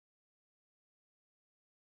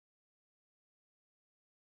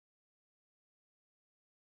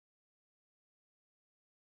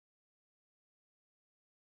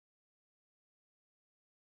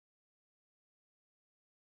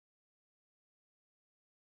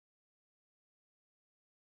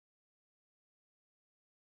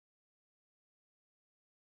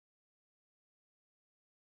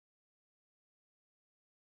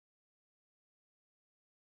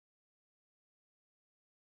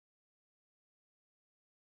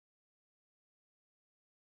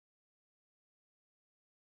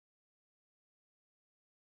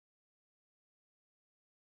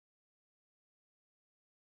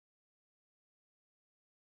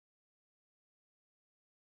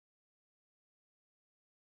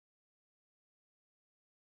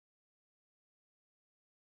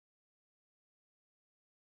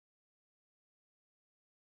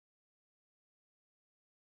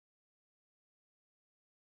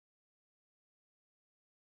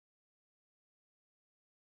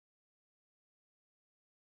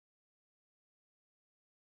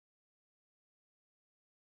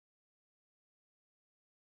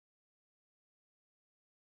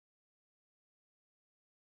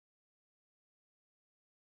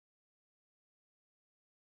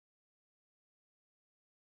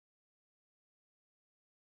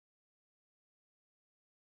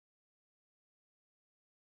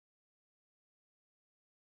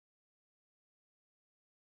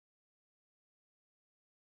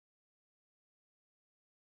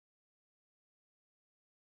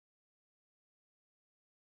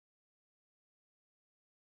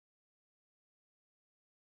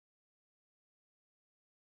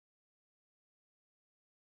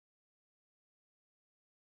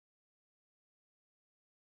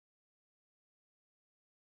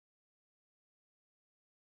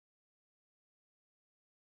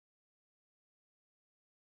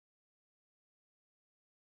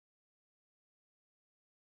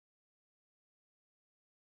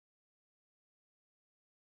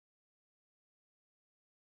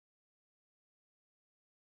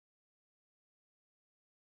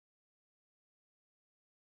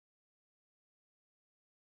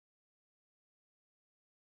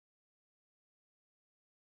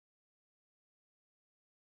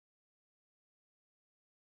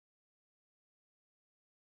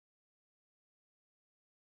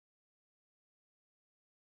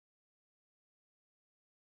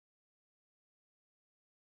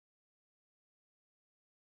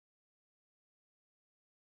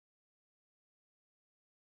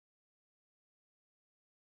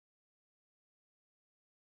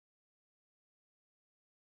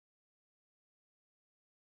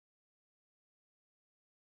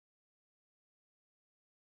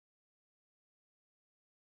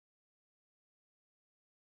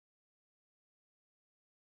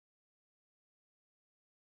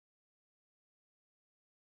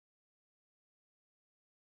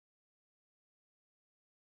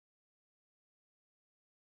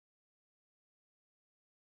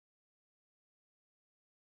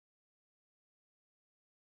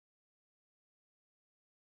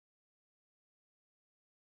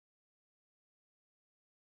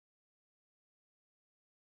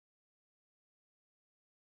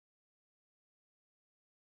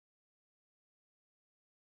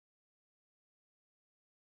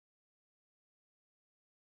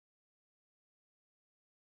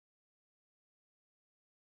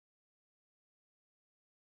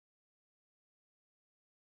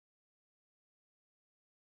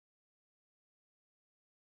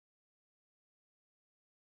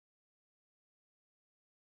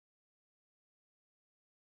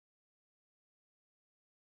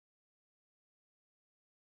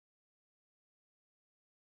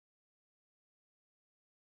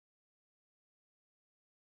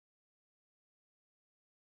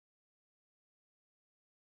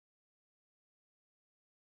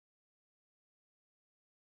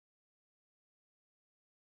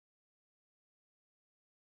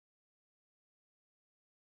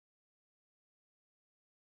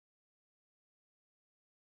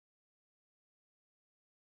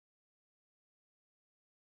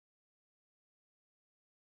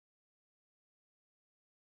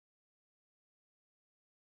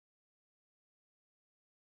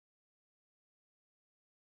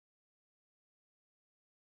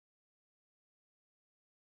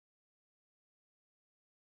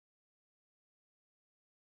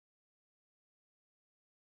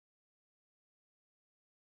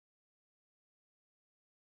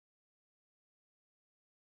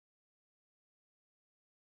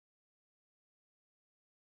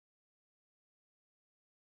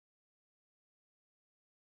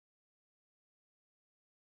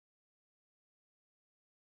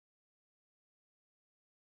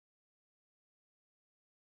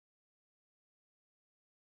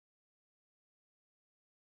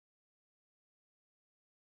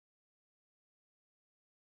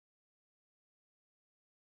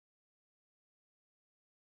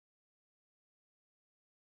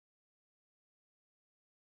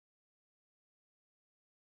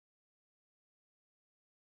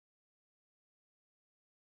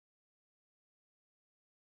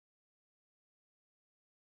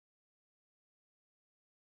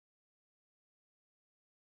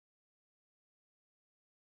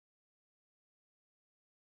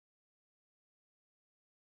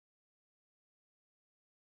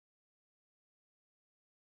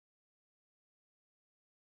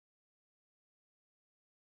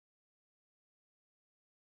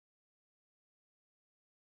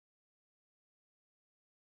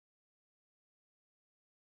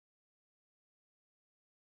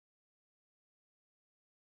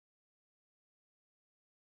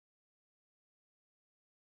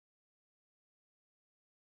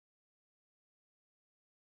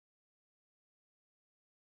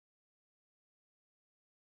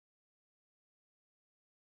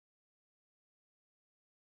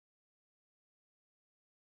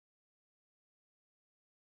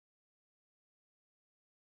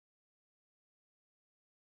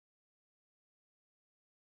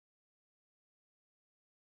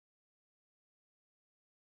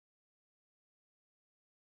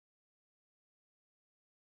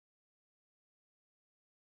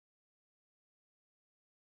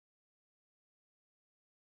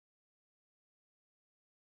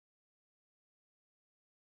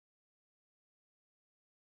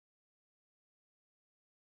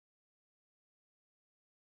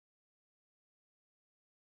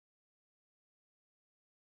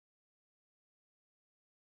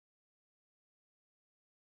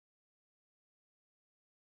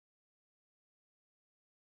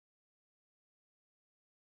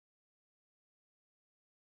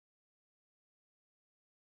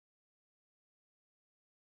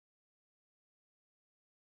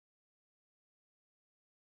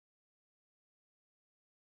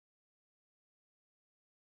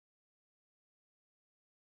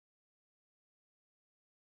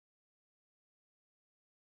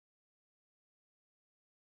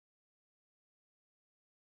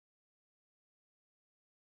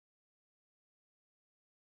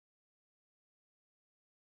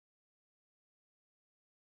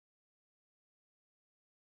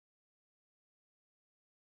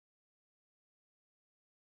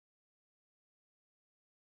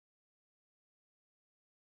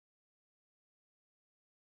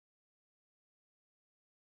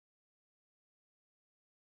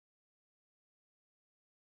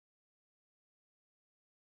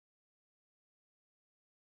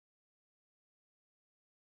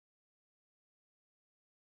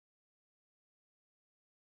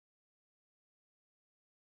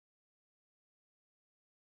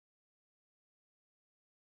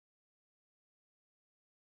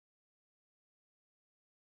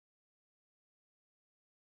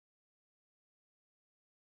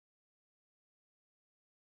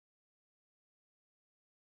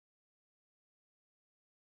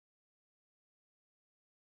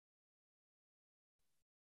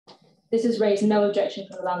This has raised no objection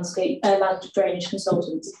from the land drainage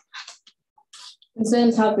consultants.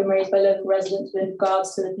 Concerns have been raised by local residents with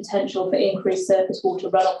regards to the potential for increased surface water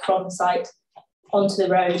runoff from the site onto the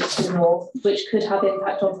road to the north, which could have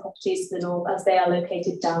impact on properties to the north as they are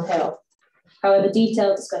located downhill. However,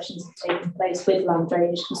 detailed discussions have taken place with land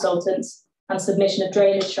drainage consultants and submission of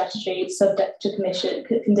drainage strategy subject to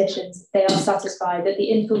conditions. They are satisfied that the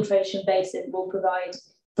infiltration basin will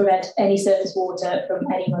prevent any surface water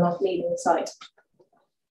from any runoff leaving the site.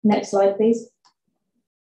 Next slide, please.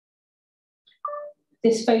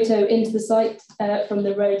 This photo into the site from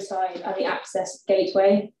the roadside and the access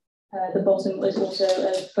gateway. The bottom was also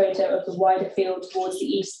a photo of the wider field towards the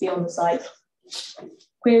east beyond the site.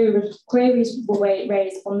 Queries were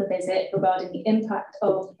raised on the visit regarding the impact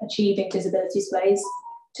of achieving visibility displays.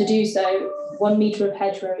 To do so, 1 metre of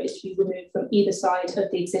hedgerow is to be removed from either side of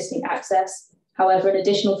the existing access. However, an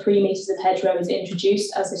additional 3 metres of hedgerow is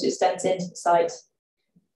introduced as it extends into the site.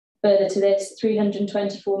 Further to this,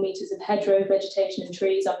 324 metres of hedgerow, vegetation and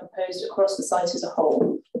trees are proposed across the site as a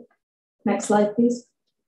whole. Next slide, please.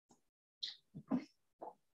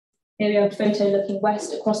 Here we have a photo looking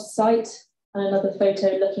west across the site and another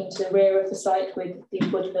photo looking to the rear of the site with the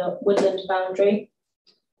woodland boundary.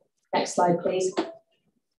 Next slide, please.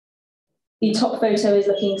 The top photo is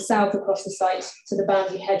looking south across the site to the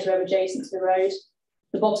boundary hedgerow adjacent to the road.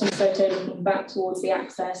 The bottom photo looking back towards the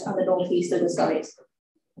access and the northeast of the site.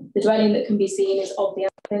 The dwelling that can be seen is of the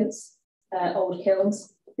applicants, Old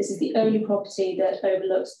Kilns. This is the only property that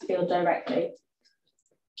overlooks the field directly.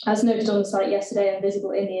 As noted on the site yesterday and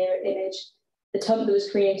visible in the image, the tump that was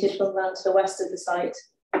created from land to the west of the site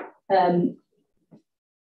and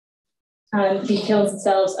the kilns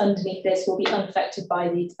themselves underneath this will be unaffected by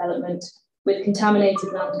the development, with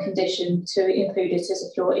contaminated land condition to include it to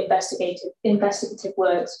secure investigative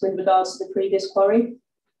works with regards to the previous quarry.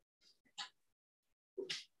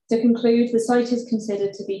 To conclude, the site is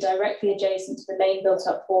considered to be directly adjacent to the main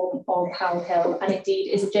built-up form of Howell Hill and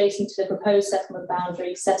indeed is adjacent to the proposed settlement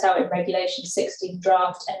boundary set out in Regulation 16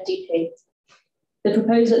 draft NDP. The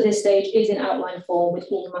proposal at this stage is in outline form with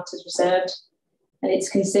all matters reserved, and it's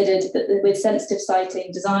considered that with sensitive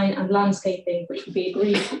siting, design and landscaping, which would be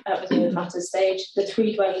agreed at the new matters stage, the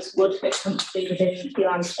 3 dwellings would fit comfortably within the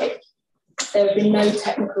landscape. There have been no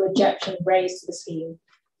technical objection raised to the scheme.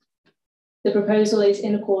 The proposal is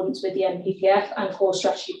in accordance with the NPPF and core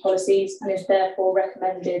strategy policies and is therefore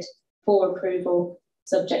recommended for approval,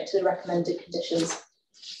 subject to the recommended conditions.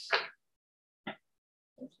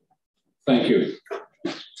 Thank you.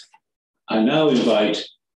 I now invite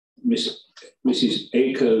Mrs.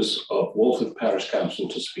 Akers of Walford Parish Council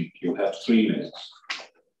to speak. You have 3 minutes.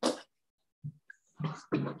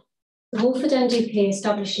 The Walford NDP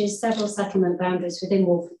establishes several settlement boundaries within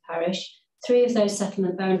Walford Parish. 3 of those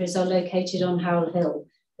settlement boundaries are located on Howell Hill.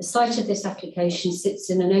 The site of this application sits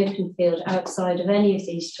in an open field outside of any of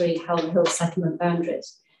these 3 Howell Hill settlement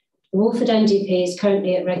boundaries. The Walford NDP is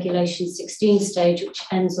currently at Regulation 16 stage, which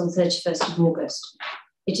ends on 31st of August.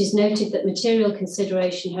 It is noted that material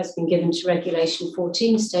consideration has been given to Regulation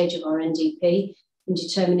 14 stage of our NDP in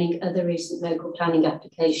determining other recent local planning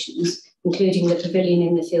applications, including the pavilion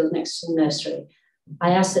in the field next to the nursery.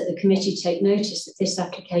 I ask that the committee take notice that this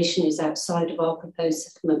application is outside of our proposed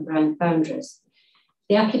settlement boundaries.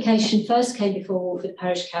 The application first came before Walford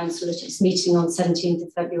Parish Council at its meeting on 17th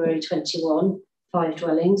of February 21, 5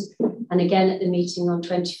 dwellings, and again at the meeting on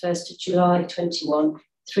 21st of July 21,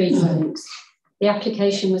 3 dwellings. The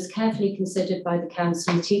application was carefully considered by the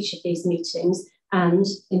council at each of these meetings, and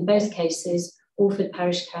in both cases, Walford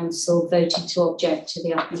Parish Council voted to object to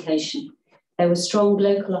the application. There was strong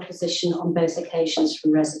local opposition on both occasions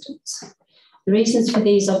from residents. The reasons for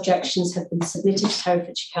these objections have been submitted to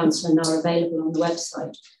Herefordshire Council and are available on the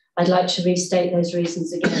website. I'd like to restate those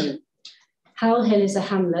reasons again. Howell Hill is a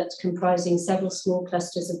hamlet comprising several small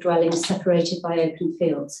clusters of dwellings separated by open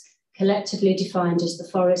fields, collectively defined as the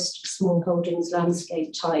forest small holdings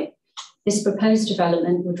landscape type. This proposed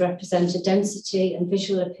development would represent a density and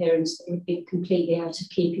visual appearance that would be completely out of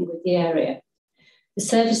keeping with the area. The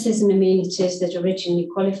services and amenities that originally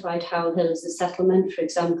qualified Howell Hill as a settlement, for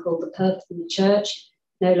example, the pub and the church,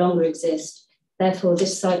 no longer exist. Therefore,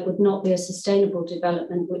 this site would not be a sustainable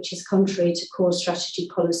development, which is contrary to core strategy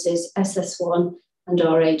policies SS1 and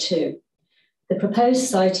RA2. The proposed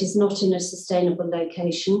site is not in a sustainable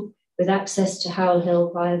location, with access to Howell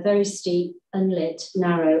Hill via very steep, unlit,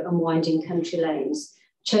 narrow and winding country lanes.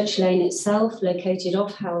 Church Lane itself, located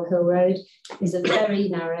off Howell Hill Road, is a very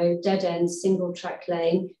narrow, dead-end, single-track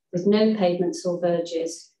lane with no pavements or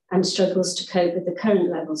verges and struggles to cope with the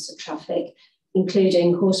current levels of traffic,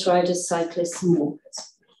 including horse riders, cyclists and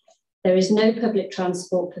walkers. There is no public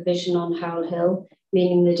transport provision on Howell Hill,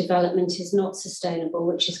 meaning the development is not sustainable,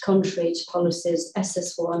 which is contrary to policies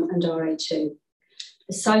SS1 and RA2.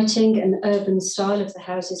 The siting and urban style of the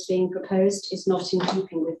houses being proposed is not in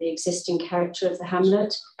keeping with the existing character of the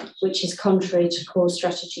hamlet, which is contrary to core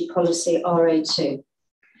strategy policy RA2.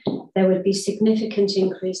 There would be significant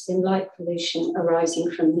increase in light pollution arising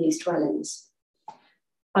from these dwellings.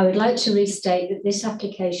 I would like to restate that this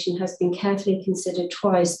application has been carefully considered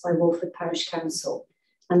twice by Walford Parish Council,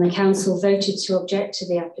 and the Council voted to object to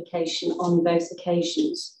the application on both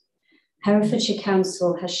occasions. Herefordshire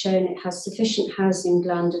Council has shown it has sufficient housing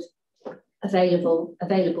land available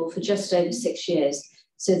for just over 6 years,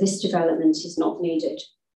 so this development is not needed.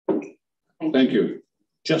 Thank you.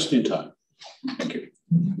 Just in time. Thank you.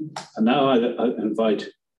 And now I invite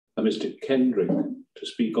Mr. Kendrick to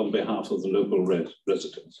speak on behalf of the local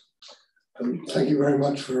residents. Thank you very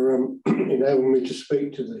much for enabling me to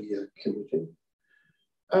speak to the committee.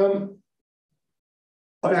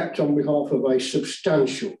 I act on behalf of a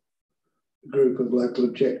substantial group of local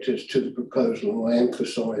objectors to the proposal, and I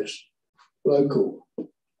emphasise local.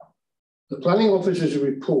 The planning officer's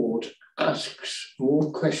report asks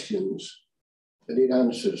more questions than it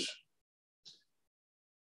answers.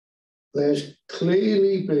 There's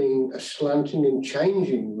clearly been a slanting and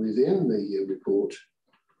changing within the report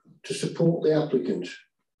to support the applicant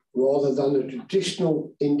rather than a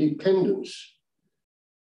traditional independence,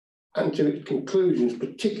 and to its conclusions,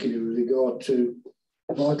 particularly with regard to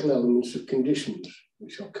vital elements of conditions,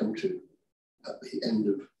 which I'll come to at the end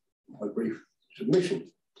of my brief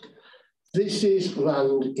submission. This is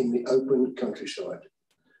land in the open countryside.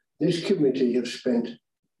 This committee have spent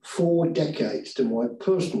 4 decades, to my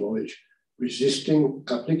personal knowledge, resisting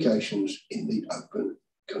applications in the open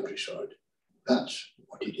countryside. That's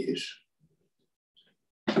what it is.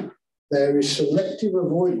 There is selective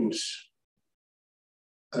avoidance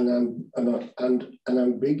and an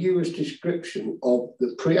ambiguous description of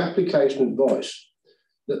the pre-application advice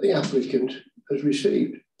that the applicant has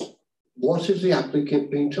received. What has the applicant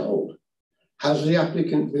been told? Has the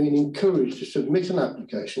applicant been encouraged to submit an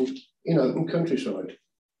application in open countryside?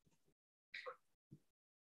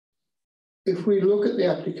 If we look at the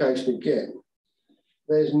application again,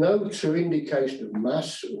 there's no true indication of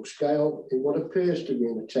mass or scale in what appears to be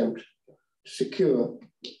an attempt to secure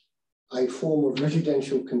a form of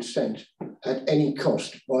residential consent at any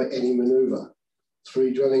cost by any manoeuvre.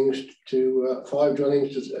 3 dwellings to 5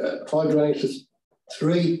 dwellings to 5 dwellings to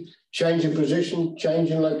 3, change in position, change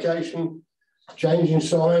in location, change in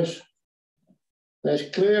size. There's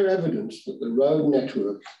clear evidence that the road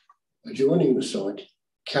network adjoining the site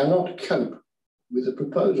cannot cope with the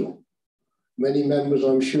proposal. Many members,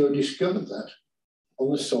 I'm sure, discovered that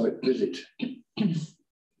on the site visit.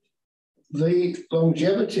 The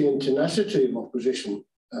longevity and tenacity of opposition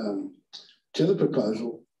to the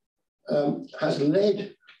proposal has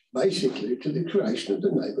led basically to the creation of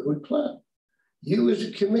the neighbourhood plan. You as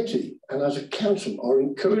a committee and as a council are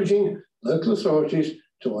encouraging local authorities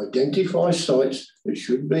to identify sites that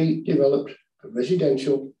should be developed for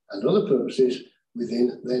residential and other purposes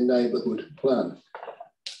within their neighbourhood plan.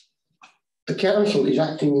 The council is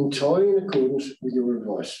acting entirely in accordance with your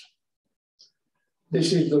advice.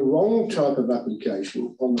 This is the wrong type of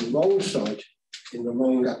application on the wrong site in the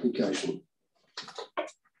wrong application.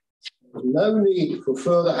 There's no need for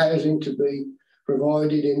further housing to be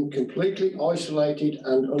provided in completely isolated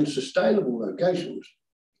and unsustainable locations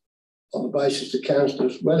on the basis the council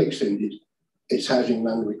has well exceeded its housing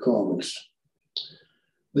land requirements.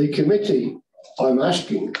 The committee, I'm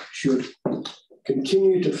asking, should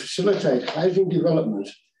continue to facilitate housing development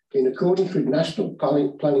in accordance with National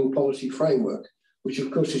Planning Policy Framework, which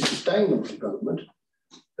of course is sustainable development.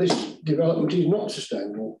 This development is not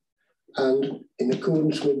sustainable and in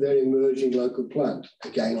accordance with their emerging local plan,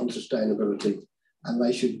 again on sustainability, and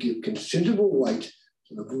they should give considerable weight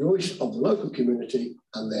to the voice of the local community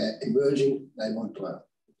and their emerging neighbourhood plan.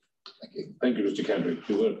 Thank you. Thank you, Mr. Kendrick.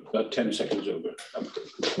 You were about 10 seconds over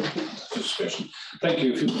discussion. Thank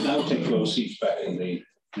you. If you now take your seats back in the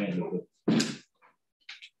main of the...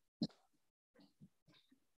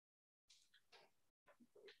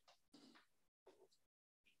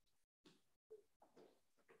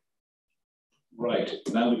 Right,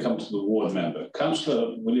 now we come to the ward member.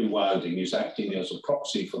 Councillor William Wilding is acting as a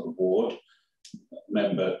proxy for the ward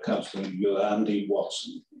member, Councillor Yolandi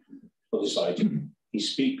Watson, for this item. He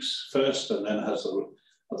speaks first and then has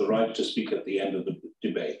the right to speak at the end of the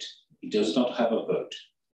debate. He does not have a vote.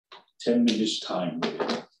 10 minutes time.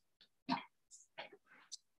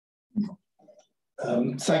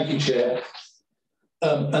 Thank you, Chair.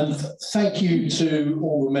 Thank you to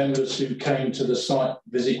all the members who came to the site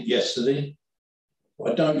visit yesterday.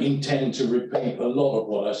 I don't intend to repeat a lot of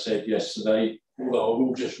what I said yesterday. Well, I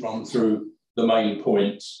will just run through the main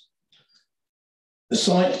points. The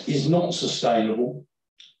site is not sustainable.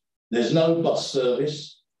 There's no bus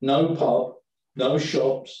service, no pub, no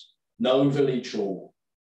shops, no village hall.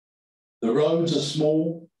 The roads are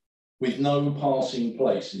small with no passing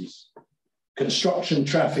places. Construction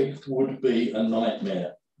traffic would be a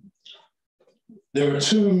nightmare. There are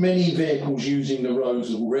too many vehicles using the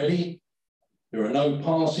roads already. There are no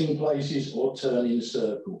passing places or turning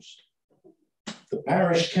circles. The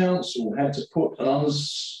parish council had to put an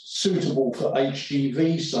unsuitable for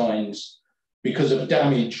HGV signs because of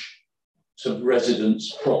damage to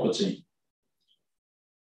residents' property.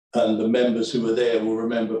 And the members who were there will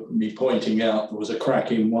remember me pointing out there was a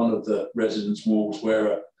crack in one of the residents' walls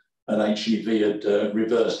where an HGV had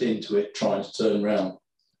reversed into it trying to turn round.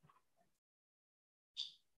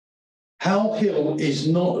 Howell Hill is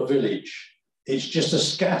not a village. It's just a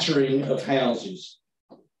scattering of houses.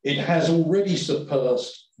 It has already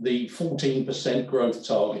surpassed the 14% growth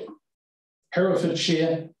target.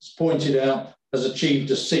 Herefordshire, as pointed out, has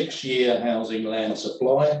achieved a 6-year housing land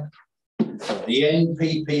supply. The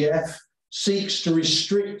NPPF seeks to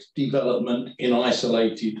restrict development in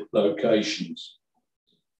isolated locations.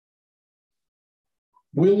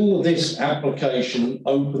 Will this application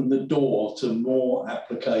open the door to more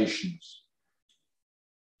applications?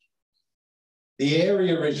 The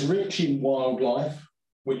area is rich in wildlife,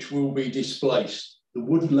 which will be displaced. The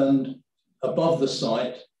woodland above the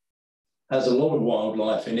site has a lot of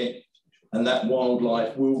wildlife in it, and that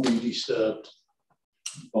wildlife will be disturbed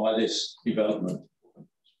by this development.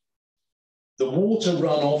 The water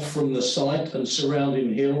runoff from the site and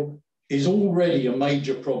surrounding hill is already a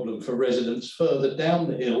major problem for residents further down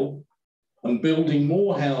the hill, and building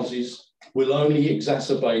more houses will only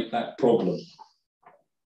exacerbate that problem.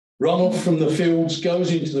 Runoff from the fields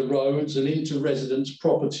goes into the roads and into residents'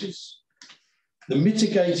 properties. The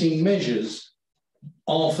mitigating measures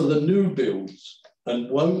are for the new builds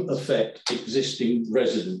and won't affect existing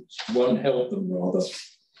residents, won't help them rather.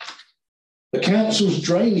 The council's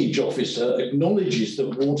drainage officer acknowledges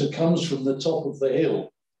that water comes from the top of the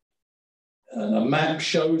hill, and a map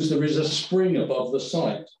shows there is a spring above the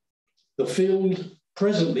site. The field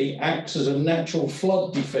presently acts as a natural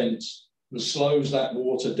flood defence and slows that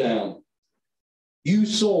water down. You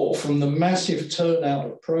saw from the massive turnout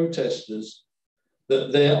of protesters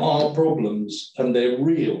that there are problems, and they're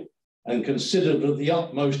real and considered of the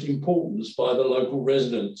utmost importance by the local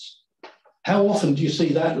residents. How often do you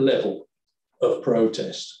see that level of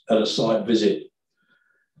protest at a site visit?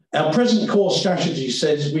 Our present core strategy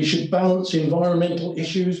says we should balance environmental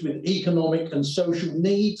issues with economic and social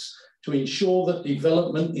needs to ensure that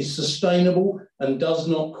development is sustainable and does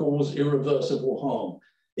not cause irreversible harm.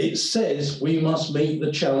 It says we must meet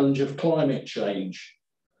the challenge of climate change.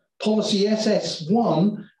 Policy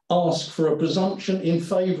SS1 asks for a presumption in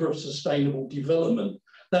favour of sustainable development.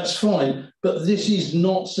 That's fine, but this is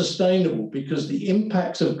not sustainable because the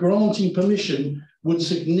impacts of granting permission would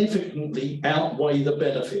significantly outweigh the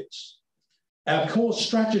benefits. Our core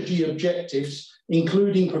strategy objectives,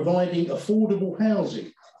 including providing affordable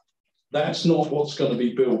housing, that's not what's going to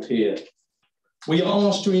be built here. We are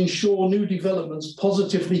asked to ensure new developments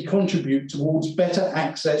positively contribute towards better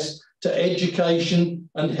access to education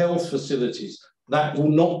and health facilities. That will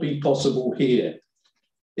not be possible here.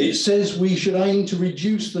 It says we should aim to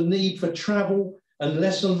reduce the need for travel and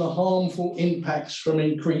lessen the harmful impacts from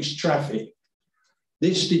increased traffic.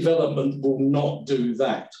 This development will not do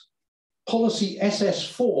that. Policy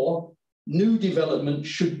SS4, new development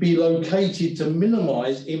should be located to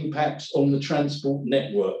minimise impacts on the transport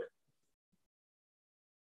network.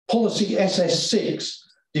 Policy SS6,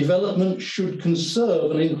 development should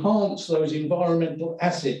conserve and enhance those environmental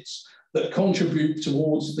assets that contribute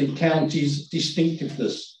towards the county's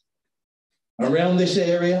distinctiveness. Around this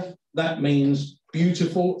area, that means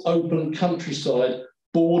beautiful open countryside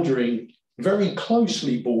bordering, very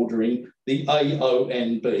closely bordering the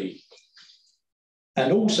AONB.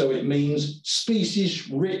 And also it means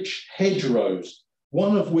species-rich hedgerows,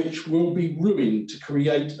 one of which will be ruined to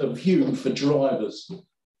create a view for drivers.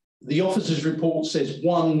 The officer's report says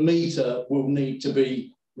 1 metre will need to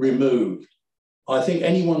be removed. I think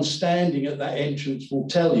anyone standing at that entrance will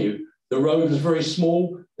tell you the road is very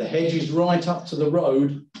small, the hedge is right up to the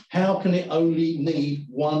road. How can it only need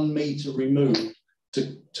 1 metre removed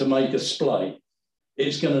to make a splay?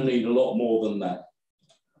 It's going to need a lot more than that.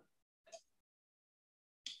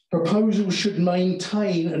 Proposals should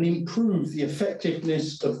maintain and improve the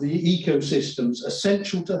effectiveness of the ecosystems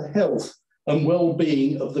essential to the health and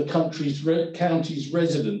well-being of the county's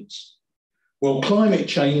residents. Well, climate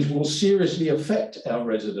change will seriously affect our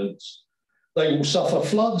residents. They will suffer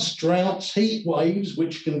floods, droughts, heat waves,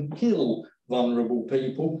 which can kill vulnerable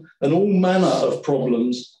people, and all manner of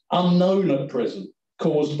problems unknown at present,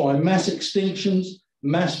 caused by mass extinctions,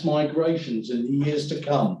 mass migrations in the years to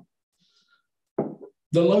come.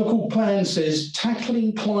 The local plan says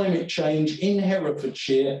tackling climate change in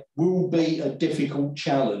Herefordshire will be a difficult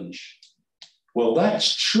challenge. Well,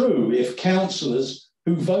 that's true if councillors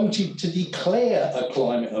who voted to declare a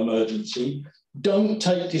climate emergency don't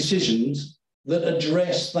take decisions that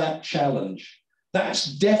address that challenge. That's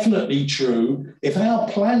definitely true if our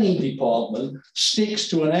planning department sticks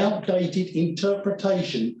to an outdated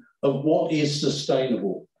interpretation of what is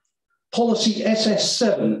sustainable. Policy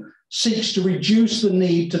SS7 seeks to reduce the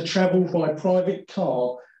need to travel by private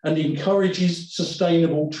car and encourages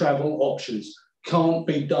sustainable travel options. Can't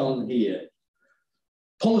be done here.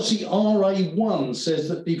 Policy RA1 says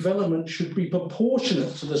that development should be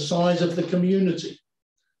proportionate to the size of the community.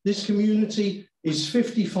 This community is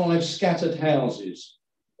 55 scattered houses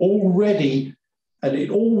already, and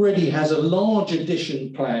it already has a large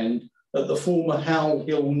addition planned at the former Howell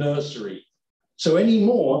Hill Nursery. So any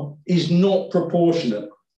more is not proportionate.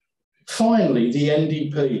 Finally, the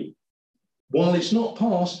NDP. While it's not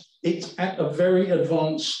passed, it's at a very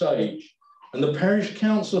advanced stage, and the parish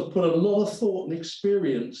council have put a lot of thought and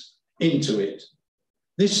experience into it.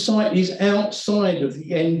 This site is outside of the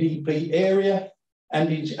NDP area,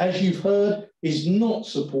 and it, as you've heard, is not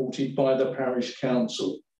supported by the parish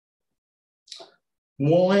council.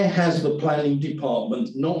 Why has the planning department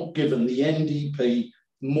not given the NDP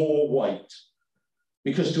more weight?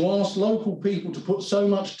 Because to ask local people to put so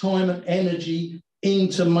much time and energy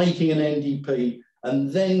into making an NDP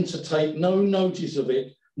and then to take no notice of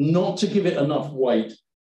it, not to give it enough weight,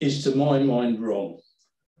 is to my mind wrong.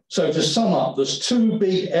 So to sum up, there's two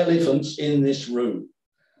big elephants in this room.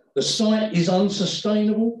 The site is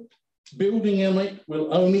unsustainable. Building on it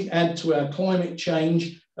will only add to our climate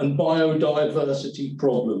change and biodiversity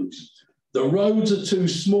problems. The roads are too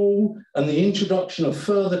small and the introduction of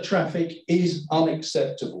further traffic is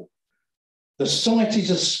unacceptable. The site is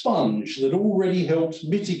a sponge that already helps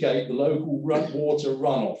mitigate the local water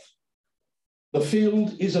runoff. The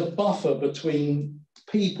field is a buffer between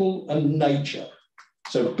people and nature.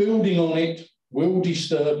 So building on it will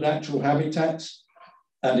disturb natural habitats,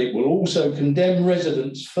 and it will also condemn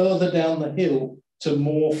residents further down the hill to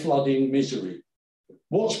more flooding misery.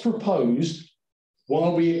 What's proposed,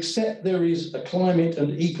 while we accept there is a climate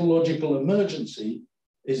and ecological emergency,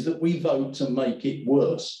 is that we vote to make it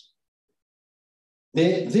worse.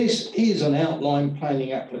 This is an outline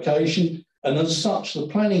planning application, and as such, the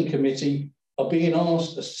planning committee are being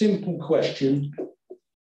asked a simple question: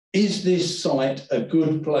 is this site a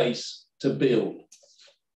good place to build?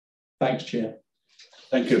 Thanks, Chair.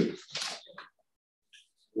 Thank you.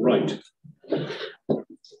 Right.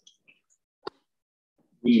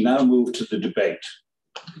 We now move to the debate.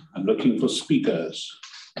 I'm looking for speakers.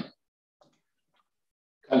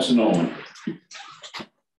 Councillor Norman.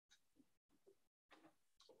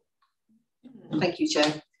 Thank you,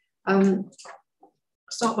 Chair.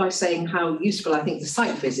 Start by saying how useful I think the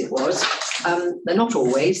site visit was. They're not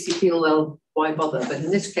always, you feel, well, why bother? But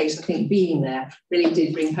in this case, I think being there really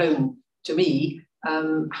did bring home to me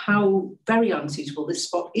how very unsuitable this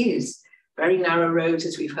spot is. Very narrow roads,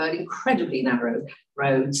 as we've heard, incredibly narrow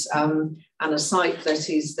roads, and a site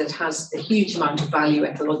that has a huge amount of value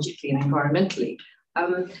ecologically and environmentally.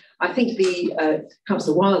 I think the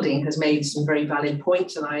Councillor Wilding has made some very valid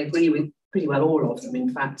points, and I agree with pretty well all of them,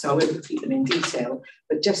 in fact, so I won't repeat them in detail,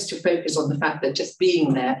 but just to focus on the fact that just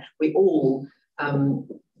being there, we all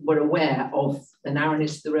were aware of the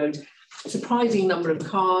narrowness of the road, surprising number of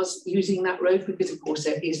cars using that road, because of course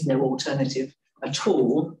there is no alternative at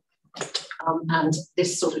all. And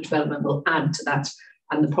this sort of development will add to that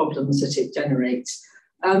and the problems that it generates.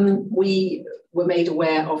 We were made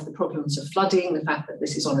aware of the problems of flooding, the fact that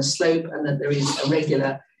this is on a slope and that there is a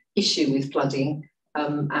regular issue with flooding,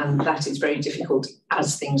 and that is very difficult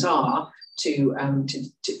as things are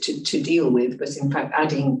to deal with. But in fact,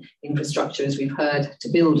 adding infrastructure, as we've heard, to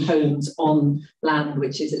build homes on land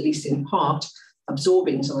which is at least in part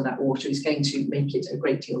absorbing some of that water is going to make it a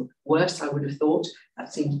great deal worse, I would have thought.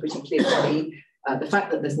 That seems pretty clear to me. The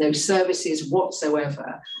fact that there's no services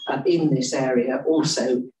whatsoever in this area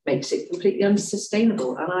also makes it completely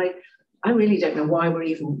unsustainable. And I really don't know why we're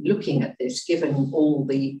even looking at this, given all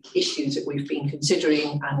the issues that we've been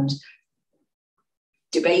considering and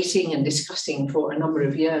debating and discussing for a number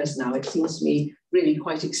of years now. It seems to me really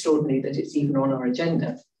quite extraordinary that it's even on our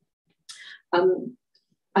agenda.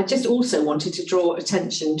 I just also wanted to draw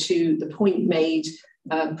attention to the point made,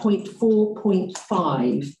 point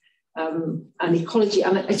 4.5, and ecology.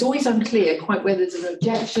 And it's always unclear quite whether there's an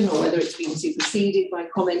objection or whether it's been superseded by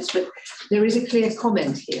comments, but there is a clear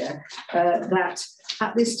comment here that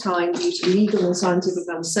at this time, due to legal and scientific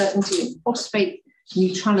uncertainty and phosphate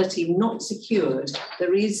neutrality not secured,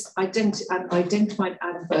 there is an identified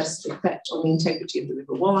adverse effect on the integrity of the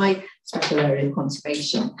River Wye, special area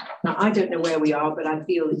conservation. Now, I don't know where we are, but I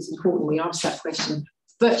feel it's important we ask that question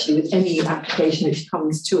virtually with any application which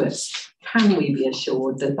comes to us. Can we be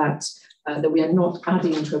assured that that we are not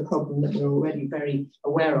adding to a problem that we're already very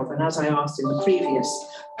aware of? And as I asked in the previous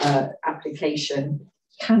application,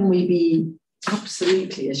 can we be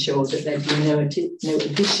absolutely assured that there'd be no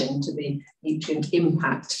addition to the nutrient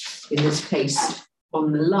impact, in this case,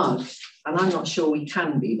 on the Lug? And I'm not sure we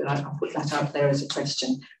can be, but I'll put that out there as a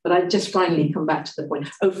question. But I just finally come back to the point.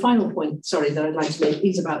 Oh, final point, sorry, that I'd like to make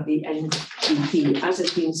is about the NDP. As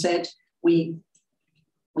has been said, we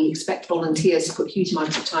expect volunteers to put huge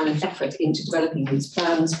amounts of time and effort into developing these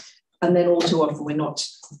plans, and then all too often we're not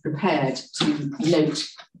prepared to note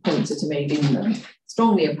points that are made in them.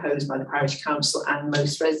 Strongly opposed by the parish council and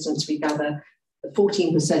most residents, we gather the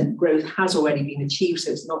 14% growth has already been achieved,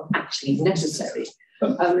 so it's not actually necessary.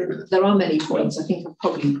 There are many points. I think I've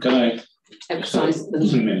probably emphasised them.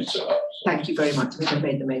 2 minutes. Thank you very much. I think I've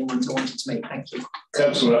made the main ones I wanted to make. Thank you.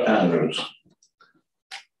 Councillor Andrews.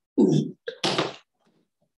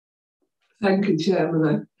 Thank you,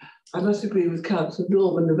 Chairman. I must agree with Councillor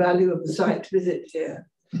Norman, the value of the site visit here.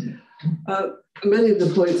 Many of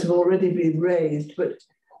the points have already been raised, but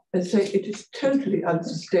as I say, it is totally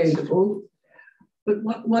unsustainable. But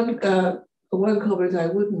one comment I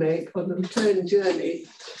would make on the return journey,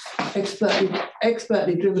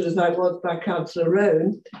 expertly driven as I was by Councillor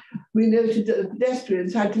Rowan, we noted that the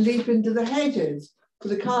pedestrians had to leap into the hedges for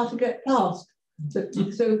the car to get past.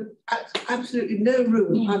 So absolutely no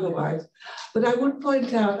room otherwise. But I would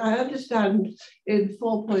point out, I understand in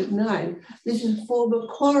 4.9, this is a former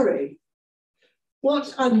quarry.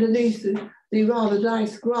 What's underneath the rather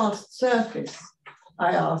nice grassed surface,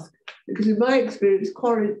 I ask? Because in my experience,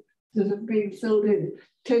 quarries that have been filled in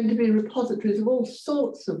tend to be repositories of all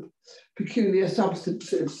sorts of peculiar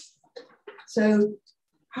substances. So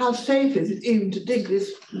how safe is it even to dig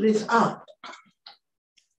this up?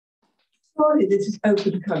 Surely this is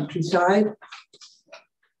open countryside.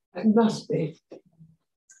 It must be.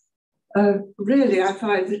 Really, I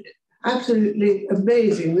find it absolutely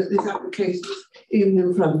amazing that this application is even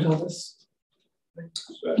in front of us.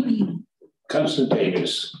 Councillor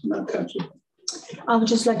Davis, now Councillor. I would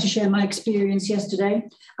just like to share my experience yesterday.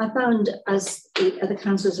 I found, as the other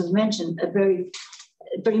councillors have mentioned, very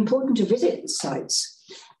important to visit sites.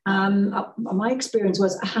 My experience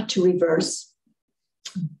was I had to reverse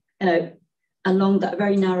along that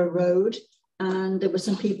very narrow road, and there were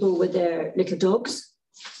some people with their little dogs,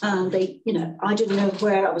 and they, I didn't know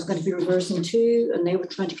where I was going to be reversing to, and they were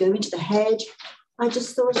trying to go into the hedge. I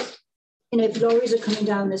just thought, if lorries are coming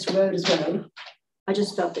down this road as well, I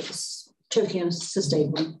just felt it was totally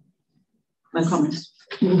unsustainable. My comments.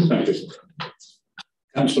 Thank you.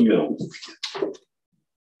 Councillor Mill.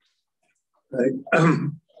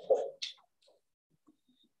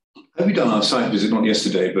 Have we done our site visit, not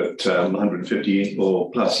yesterday, but 150 or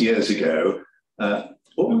plus years ago?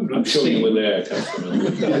 I'm sure you were there, Councillor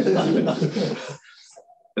Mill.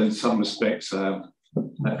 In some respects,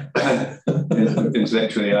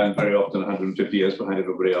 intellectually, I'm very often 150 years behind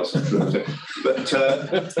everybody else. But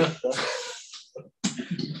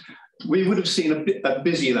we would have seen a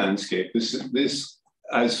busy landscape. This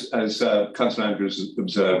as Councillor Andrews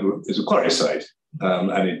observed, is a quarry site.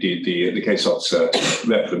 And indeed, the case officer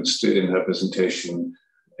referenced in her presentation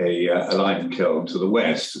a lime kiln to the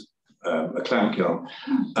west, a clam kiln,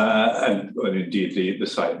 and indeed the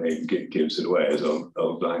site name gives it away as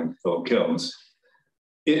old kilns.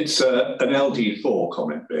 It's an LD4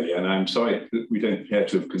 comment, really, and I'm sorry that we don't appear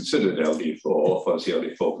to have considered LD4, or policy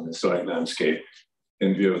LD4 from the historic landscape,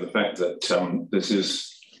 in view of the fact that this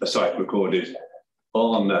is a site recorded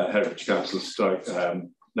on Heritage Council's historic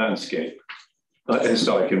landscape.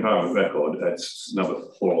 Historic environment record, that's number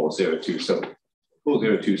 40272,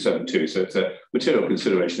 so it's a material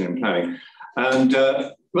consideration in planning. And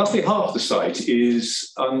roughly half the site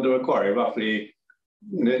is under a quarry, about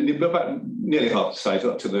nearly half the site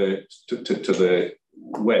up to the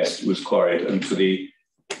west was quarried, and to the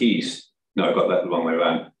east, no, I got that the wrong way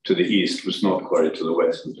around, to the east was not quarried, to the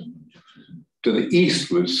west. To the east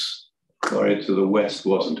was Sorry, to the west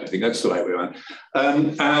wasn't. I think that's the right way around.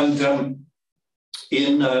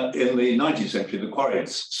 In the 19th century, the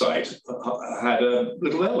Quarries site had a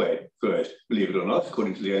little railway through it, believe it or not,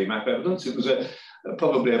 according to the early map evidence. It was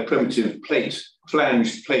probably a primitive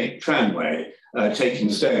flanged plate tramway taking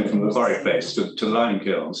stone from the quarry place to lime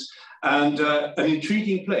kilns, and an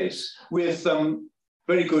intriguing place with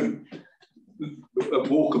very good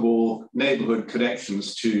walkable neighbourhood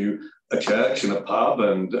connections to a church and a pub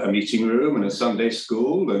and a meeting room and a Sunday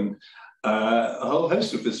school and a whole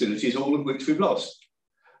host of facilities, all of which we've lost.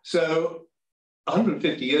 So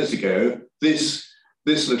 150 years ago, this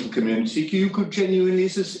little community, you could genuinely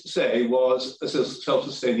say, was a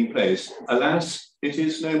self-sustaining place. Alas, it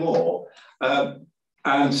is no more.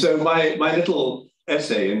 And so my little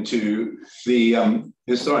essay into the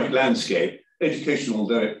historic landscape, educational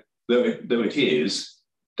though it is,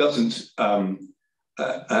 doesn't,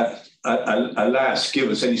 alas, give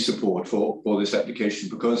us any support for this application,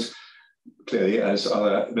 because clearly, as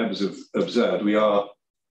other members have observed, we are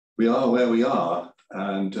where we are,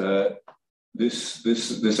 and this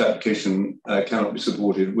application cannot be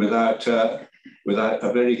supported without a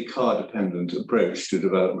very car-dependent approach to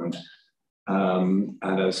development. And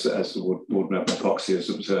as the Ward Member Proxy has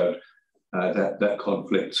observed, that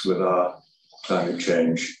conflicts with our climate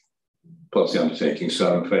change policy undertaking.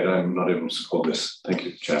 So I'm afraid I'm not able to support this. Thank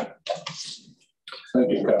you, Chair. Thank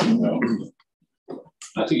you, Captain.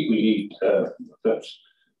 I think we need that.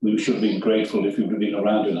 We should have been grateful if you'd been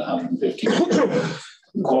around in 150 years.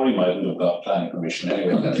 The quarry mightn't have got planning permission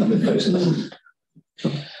anyway.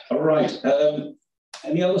 All right.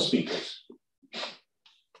 Any other speakers?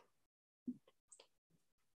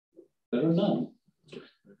 There are none.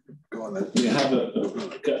 Go on then. We have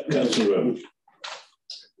Councillor Rowe.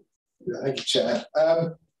 Yeah, thank you, Chair.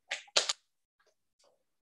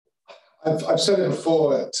 I've said it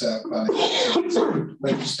before at planning,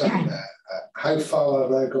 when you stand there, how far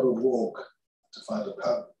have I got to walk to find a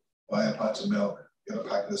pub, buy a pint of milk, get a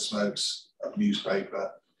packet of smokes, a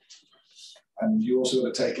newspaper? And you also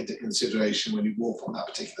got to take into consideration when you walk from that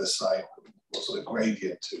particular site, what sort of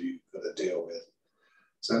gradient you've got to deal with.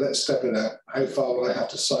 So let's step it out. How far would I have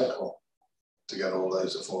to cycle to get all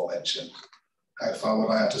those aforementioned? How far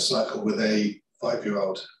would I have to cycle with a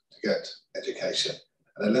 5-year-old to get education,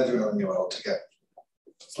 and an 11-year-old to get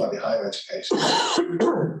slightly higher education?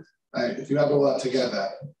 Now, if you add all that together,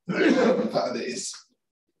 the fact that it is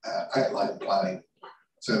outline planning,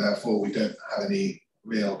 so therefore we don't have any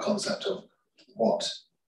real concept of what is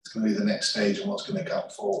going to be the next stage and what's going to come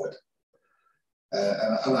forward.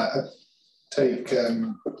 And I take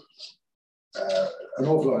an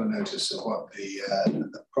awful lot of notice of what the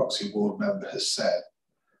proxy ward member has said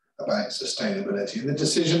about sustainability and the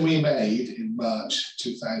decision we made in March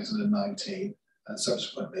 2019 and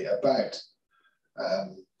subsequently about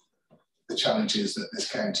the challenges that this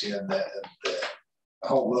county and the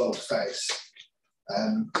whole world face.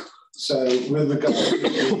 So with regard to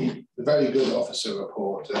the very good officer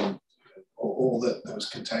report and all that was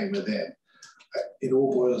contained within, it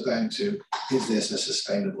all boils down to, is this a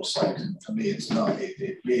sustainable site? For me, it's not.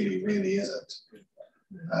 It really, really isn't.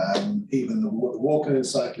 Even the walking and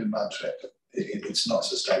cycling mantra, it's not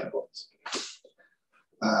sustainable.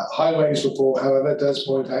 Highways report, however, does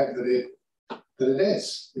point out that it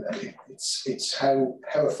is. You know, it's how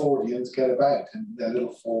Herefordhians get about in their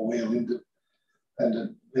little 4-wheel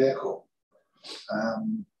independent vehicle.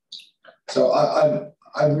 So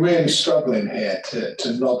I'm really struggling here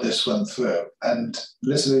to nod this one through, and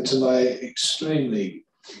listening to my extremely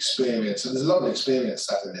experienced, and there's a lot of experience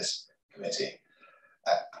sat in this committee.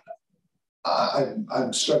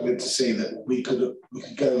 I'm struggling to see that we could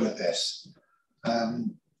go with this.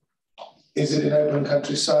 Is it in open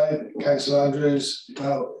countryside, Councillor Andrews?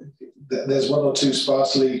 Well, there's 1 or 2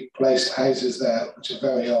 sparsely placed houses there, which are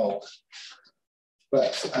very old.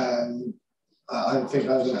 But I think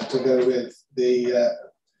I'm going to have to go with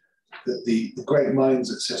the great minds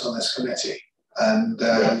that sit on this committee and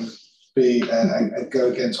go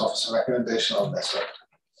against officer recommendation on this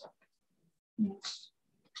one.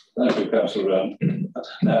 Thank you, Councillor.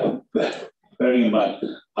 Now, bearing in mind,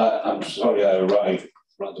 I'm sorry I arrived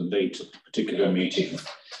rather late at the particular meeting,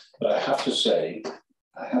 but I have to say,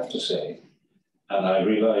 and I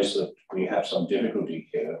realise that we have some difficulty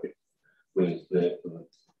here with the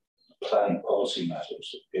planning policy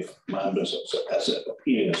matters. If members, as it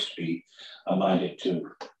appears to be, are minded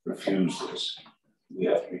to refuse this, we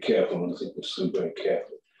have to be careful and think this through very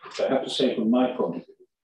carefully. So I have to say, from my point of view,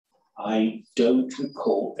 I don't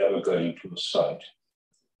recall ever going to a site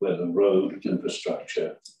where the road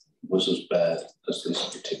infrastructure was as bad as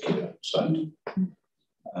this particular site.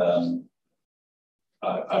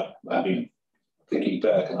 I mean, thinking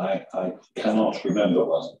back, and I cannot remember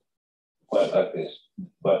one quite like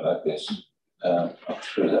this. I'm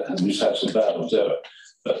sure that, and we had some bad ones ever.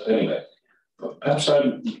 But anyway, perhaps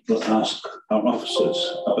I will ask our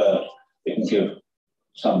officers about, they can give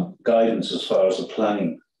some guidance as far as the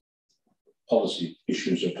planning policy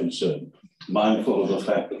issues are concerned, mindful of the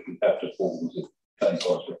fact that we have to form the planning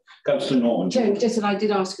policy. Councillor Norman. Just that I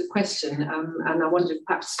did ask a question, and I wondered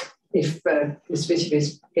perhaps if Ms. Bishop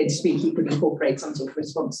is going to speak, he could incorporate some sort of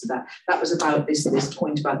response to that. That was about this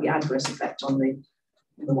point about the adverse effect on the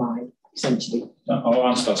wide, essentially. I'll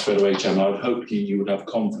answer that straight away, Chairman. I would hope you would have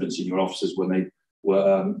confidence in your officers when they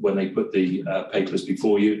put the papers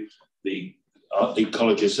before you. The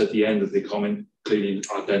ecologist at the end of the comment clearly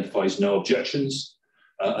identifies no objections,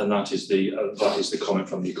 and that is the comment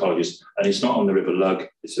from the ecologist. And it's not on the River Lug;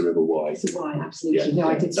 it's the River Wye. It's the Wye, absolutely. Yeah, no,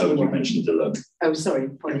 I did see you mentioned the Lug. Oh, sorry,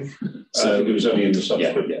 Polly. So it was only in the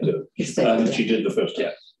subsequent. She did the first.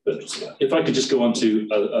 Yeah, but if I could just go on to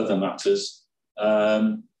other matters.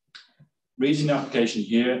 Reading the application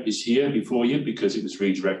here is here before you because it was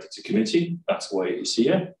redirected to committee. That's why it is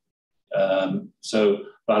here. So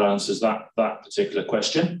that answers that particular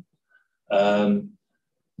question.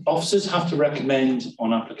 Officers have to recommend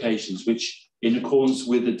on applications which, in accordance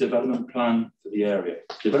with the development plan for the area.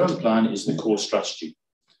 Development plan is the core strategy.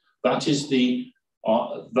 That is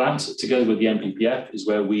that together with the NPPF is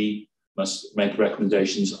where we must make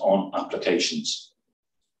recommendations on applications.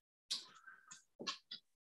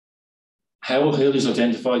 Howell Hill is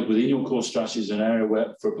identified within your core strategy as an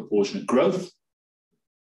area for proportionate growth.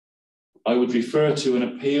 I would refer to an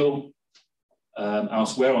appeal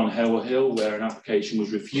elsewhere on Howell Hill, where an application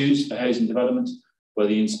was refused for housing development, where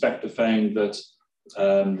the inspector found that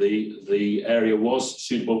the area was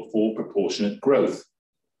suitable for proportionate growth.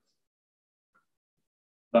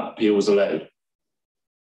 That appeal was allowed.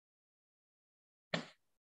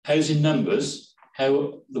 Housing numbers.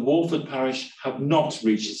 How the Walford parish have not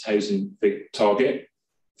reached its housing target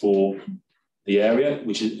for the area,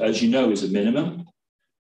 which is, as you know, is a minimum.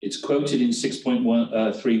 It's quoted in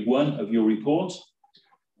 6.31 of your report.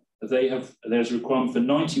 There's a requirement for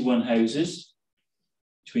 91 houses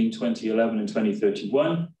between 2011 and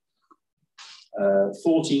 2031,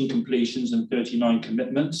 14 completions and 39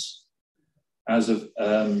 commitments as of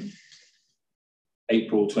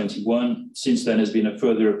April 21. Since then, has been a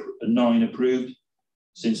further 9 approved.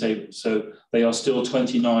 So they are still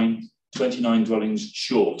 29 dwellings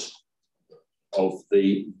short of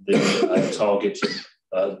the target,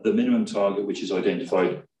 the minimum target, which is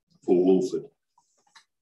identified for Walford.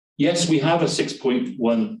 Yes, we have a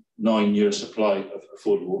 6.19 year supply of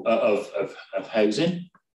affordable of housing.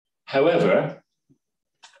 However,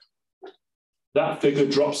 that figure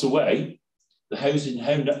drops away. The house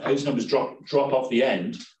numbers drop off the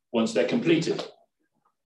end once they're completed.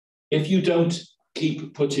 If you don't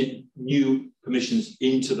keep putting new permissions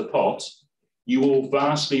into the pot, you will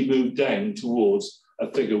vastly move down towards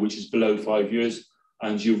a figure which is below 5 years,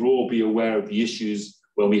 and you'll all be aware of the issues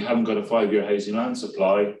when we haven't got a 5-year housing land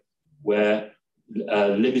supply, where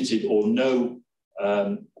limited or no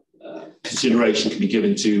consideration can be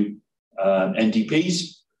given to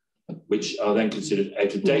NDPs, which are then considered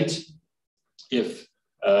out of date if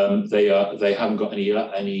they haven't got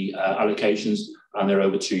any allocations and they're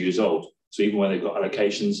over 2 years old. So even when they've got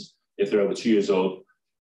allocations, if they're over 2 years old,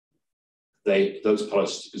 those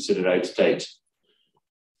policies are considered out of date.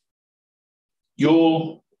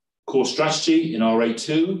 Your core strategy in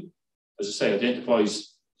RA2, as I say,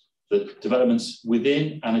 identifies the developments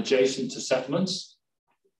within and adjacent to settlements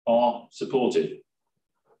are supported,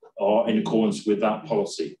 are in accordance with that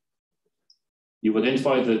policy. You've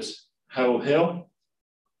identified that Howell Hill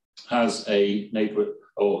has a neighbourhood,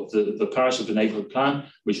 or the parish of the neighbourhood plan,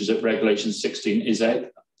 which is at Regulation 16, is a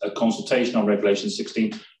consultation on Regulation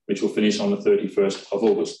 16, which will finish on the 31st of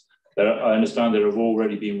August. I understand there have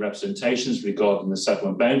already been representations regarding the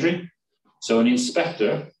settlement boundary. So an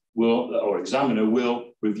inspector or examiner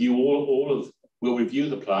will review will review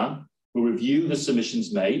the plan, will review the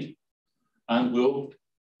submissions made, and will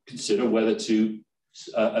consider whether to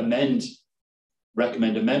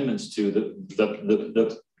recommend amendments to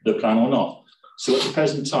the plan or not. So at the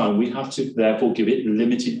present time, we have to therefore give it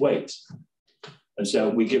limited weight. And so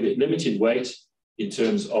we give it limited weight in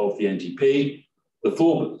terms of the NDP. The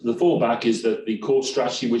fallback is that the core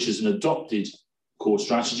strategy, which is an adopted core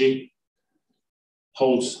strategy,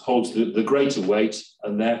 holds the greater weight,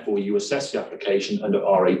 and therefore you assess the application under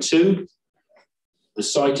RA2. The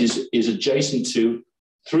site is adjacent to,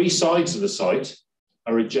 3 sides of the site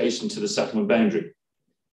are adjacent to the settlement boundary.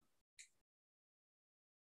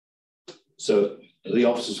 So the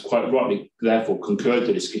officers quite rightly therefore concurred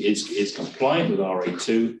that it's compliant with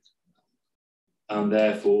RA2 and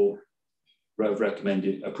therefore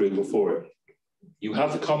recommended approval for it. You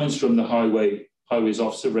have the comments from the highways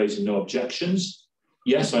officer raising no objections.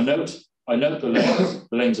 Yes, I note the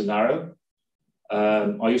lanes are narrow.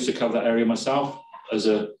 I used to cover that area myself as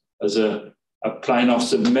a planning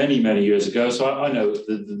officer many years ago, so I know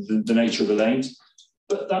the nature of the lanes.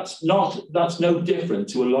 But that's no different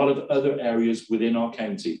to a lot of other areas within our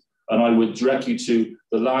county. And I would direct you to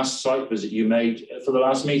the last site visit you made for the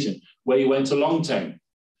last meeting, where you went to Longtown,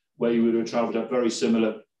 where you would have travelled up very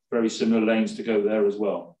similar lanes to go there as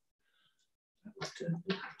well.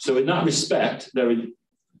 So in that respect, the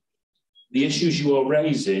issues you are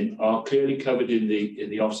raising are clearly covered in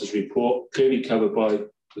the officer's report, clearly covered by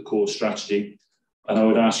the core strategy, and I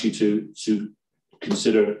would ask you to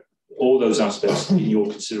consider all those aspects in your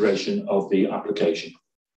consideration of the application.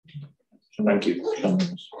 Thank you.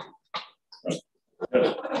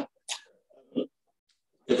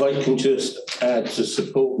 If I can just add to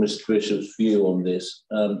support Mr. Bishop's view on this,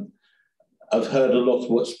 I've heard a lot of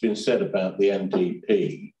what's been said about the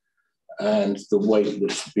NDP and the weight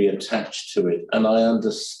that should be attached to it. And I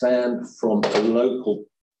understand from a local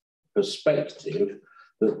perspective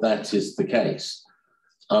that is the case.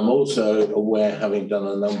 I'm also aware, having done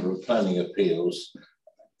a number of planning appeals,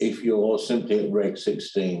 if you're simply at Reg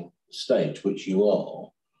 16 stage, which you are,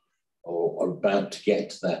 or are about to get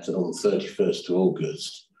to that on 31st of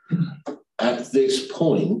August, at this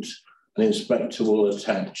point, an inspector will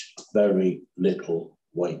attach very little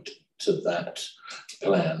weight to that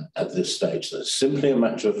plan at this stage. That's simply a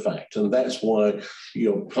matter of fact. And that's why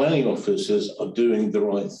your planning officers are doing the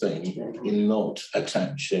right thing in not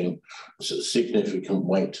attaching significant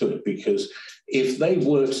weight to it, because if they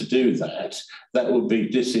were to do that, that would be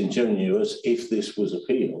disingenuous if this was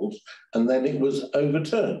appealed and then it was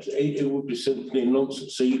overturned. It would be simply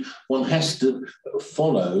nonsense. So one has to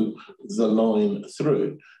follow the line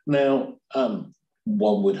through. Now,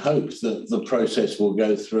 one would hope that the process will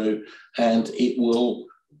go through and it will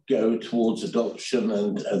go towards adoption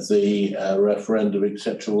and the referendum,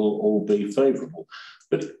 etc., will all be favourable.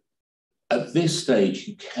 But at this stage,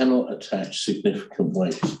 you cannot attach significant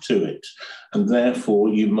weight to it, and therefore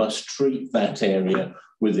you must treat that area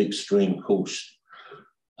with extreme caution.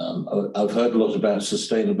 I've heard a lot about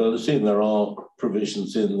sustainability, and there are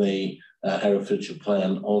provisions in the Herefordshire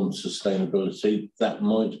Plan on sustainability. That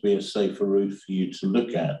might be a safer route for you to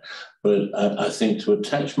look at. But I think to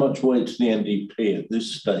attach much weight to the NDP at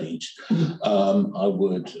this stage, I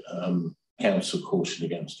would counsel caution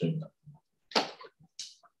against doing that.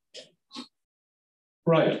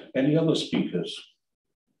 Right, any other speakers?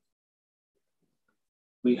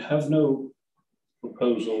 We have no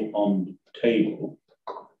proposal on the table.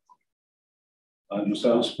 I must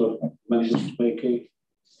ask for members to make a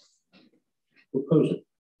proposal.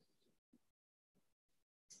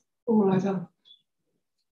 All right,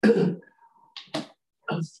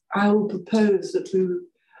 I will propose that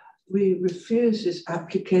we refuse this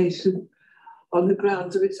application on the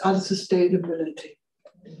grounds of its unsustainability,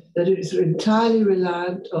 that it is entirely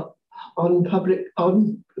reliant on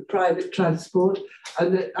private transport,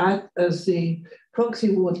 and that, as the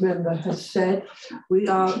proxy ward member has said, we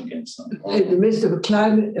are in the midst of a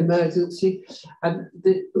climate emergency, and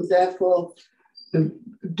therefore the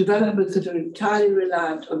developments that are entirely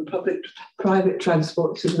reliant on private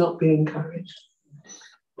transport should not be encouraged.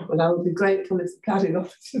 And I would be grateful if the planning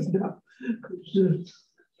officers now could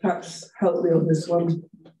perhaps help me on this one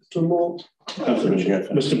to more.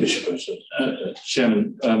 Mr. Bishop,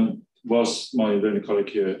 Chairman, whilst my learned colleague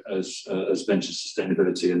here has mentioned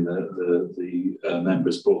sustainability and the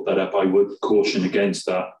members brought that up, I would caution against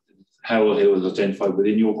that. Howell Hill is identified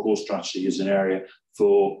within your core strategy as an area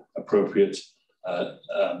for appropriate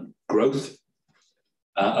growth,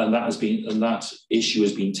 and that issue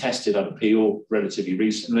has been tested at appeal relatively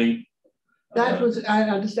recently. That was, I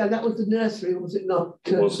understand, that was the nursery, was it not?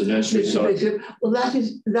 It was the nursery, sorry. Well, that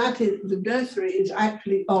is, the nursery is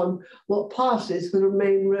actually on what passes for the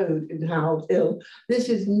main road in Howell Hill. This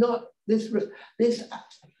is not, this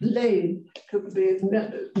lane could be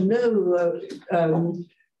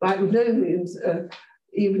by no means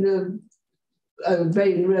even a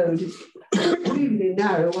main road. It's extremely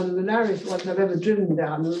narrow, one of the narrowest ones I've ever driven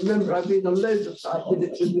down. And remember, I've been on loads of site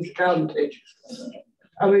visits in this county.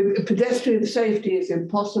 I mean, pedestrian safety is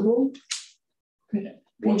impossible.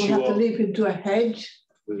 People have to leap into a hedge.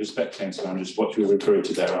 With respect, Councillor Andrews, what you referred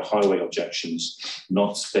to there are highway objections,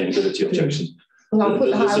 not sustainability objections. Well, I'll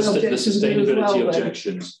put the highway the objections sustainability as well,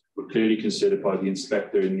 objections were clearly considered by the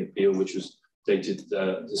inspector in the appeal, which was dated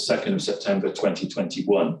the 2nd of September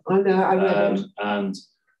 2021. I know, I read it. And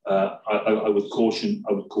I would caution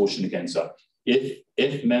against that.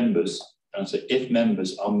 If members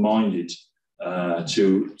are minded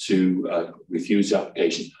to refuse the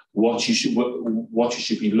application, what you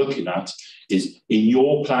should be looking at is, in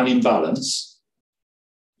your planning balance,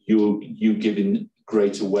 you giving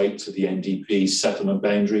greater weight to the NDP settlement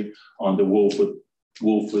boundary on the Wolford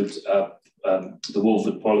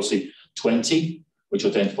Policy 20, which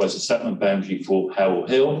identifies a settlement boundary for Howell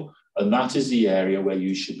Hill, and that is the area where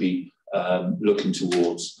you should be looking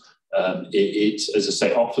towards. As I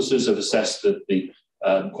say, officers have assessed that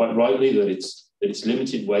quite rightly that it's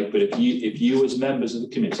limited weight, but if you as members of the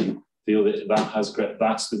committee feel that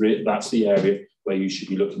that's the area where you should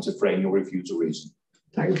be looking to frame your refusal reason.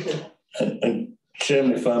 Thank you. And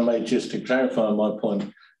Chairman, if I may, just to clarify my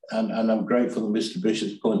point, and I'm grateful that Mr.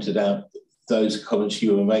 Bishop's pointed out those comments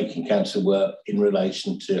you were making, Councillor, were in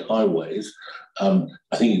relation to highways. I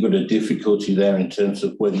think you've got a difficulty there in terms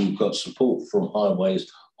of whether you've got support from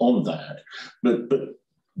highways on that. But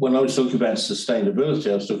when I was talking about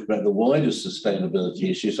sustainability, I was talking about the wider sustainability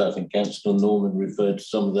issues. I think Councillor Norman referred to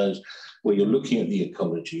some of those where you're looking at the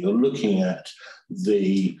ecology, you're looking at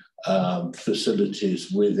the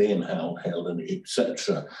facilities within Howell Hill and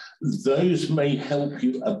etc. Those may help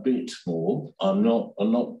you a bit more. I'm not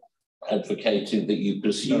advocating that you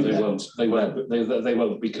pursue. No, they won't. They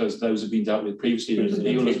won't, because those have been dealt with previously in the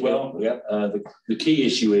deal as well. Yeah. The key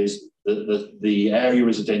issue is that the area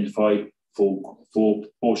is identified for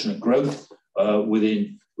proportionate growth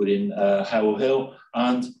within Howell Hill,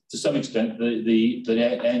 and to some extent the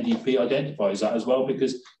NDP identifies that as well,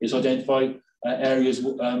 because it's identified areas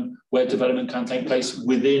where development can take place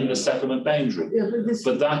within the settlement boundary. Yeah,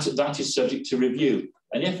 but that is subject to review.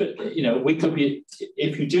 And we could be,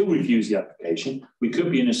 if you do refuse the application, we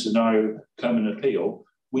could be in a scenario come an appeal.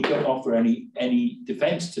 We don't offer any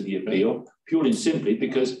defence to the appeal, purely and simply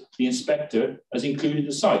because the inspector has included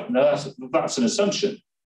the site. Now that's an assumption,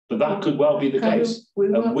 but that could well be the case.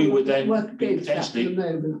 And we would then potentially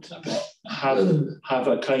have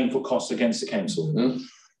a claim for costs against the council.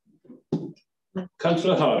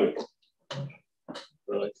 Councillor Hardwick.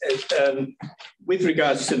 Right. With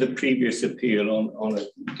regards to the previous appeal on a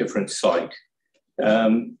different site,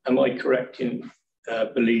 am I correct in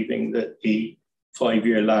believing that the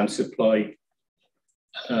 5-year land supply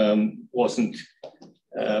wasn't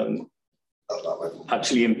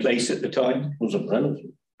actually in place at the time? Wasn't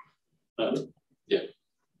relevant. Yeah.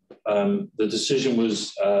 The decision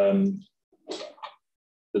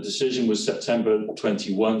was September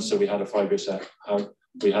 21, so we had a 5-year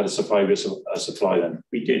supply then.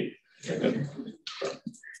 We did. Okay.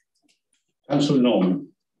 Councillor Norman.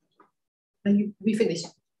 Have you finished?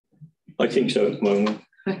 I think so at the moment.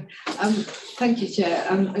 Thank you, Chair.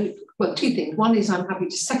 Well, two things. One is I'm happy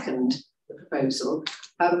to second the proposal,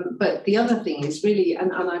 but the other thing is really,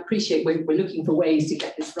 and I appreciate we're looking for ways to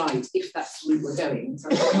get this right, if that's the route we're going. So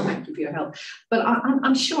thank you for your help. But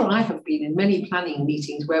I'm sure I have been in many planning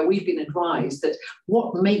meetings where we've been advised that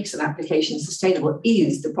what makes an application sustainable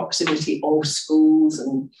is the proximity of schools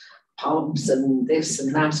and pubs and this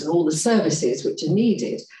and that and all the services which are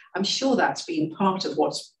needed. I'm sure that's been part of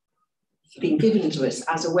what's been given to us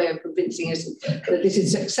as a way of convincing us that this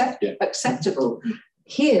is acceptable.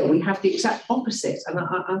 Here we have the exact opposite, and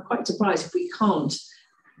I'm quite surprised if we can't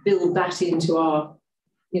build that into our,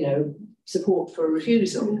 support for a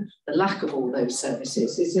refusal. The lack of all those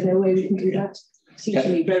services. Is there no way we can do that? Seems to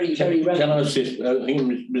me very, very relevant. Can I assist? I think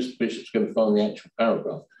Mr. Bishop's going to find the actual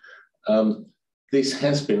paragraph. This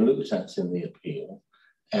has been looked at in the appeal,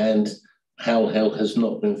 and Howell Hill has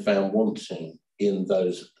not been found wanting in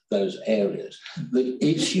those areas. The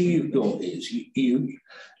issue you've got is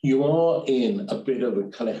you are in a bit of a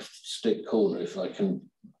cleft stick corner, if I can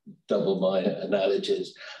double my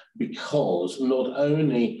analogies, because not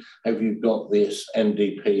only have you got this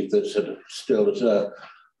NDP that's still at a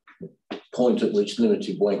point at which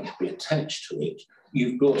limited weight can be attached to it,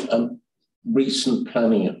 you've got a recent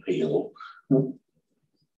planning appeal.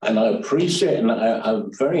 And I appreciate, and I'm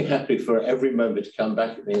very happy for every member to come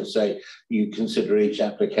back at me and say, you consider each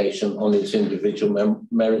application on its individual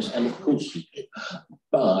merits, and of course you do.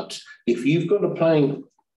 But if you've got a planning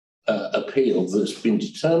appeal that's been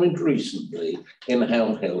determined recently in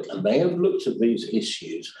Howell Hill, and they have looked at these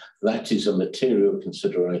issues, that is a material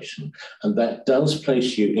consideration. And that does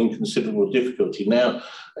place you in considerable difficulty. Now,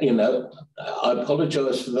 I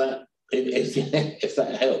apologise for that, if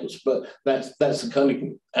that helps, but that's the kind of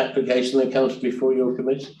application that comes before your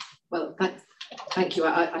committee. Well, Thank you.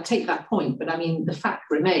 I take that point, but I mean, the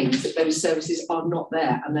fact remains that those services are not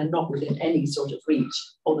there and they're not within any sort of reach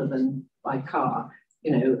other than by car,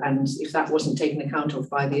 you know, and if that wasn't taken account of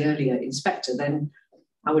by the earlier inspector, then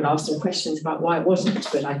I would ask some questions about why it wasn't.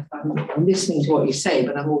 But I'm listening to what you say,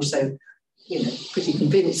 but I'm also, you know, pretty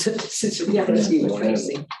convinced that this is a reality we're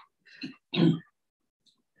facing.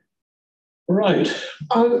 Right.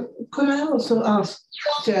 Could I also ask,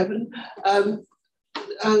 Chairman,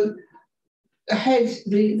 a hedge,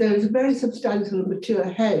 there is a very substantial and mature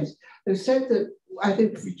hedge. They've said that I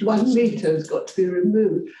think 1 metre has got to be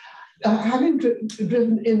removed. Having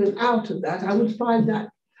driven in and out of that, I would find that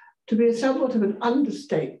to be somewhat of an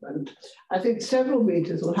understatement. I think several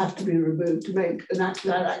metres will have to be removed to make that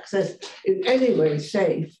access in any way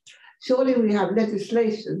safe. Surely we have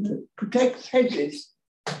legislation that protects hedges.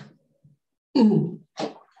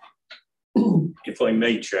 If I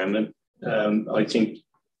may, Chairman, I think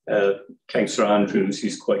Councillor Andrews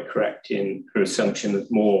is quite correct in her assumption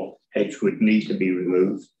that more hedge would need to be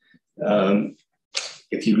removed.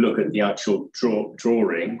 If you look at the actual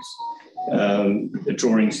drawings, the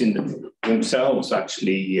drawings in themselves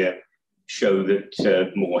actually show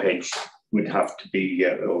that more hedge would have to be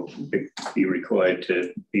or be required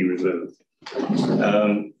to be removed.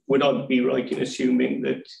 Would I be right in assuming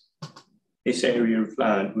that this area of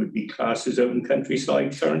land would be classed as open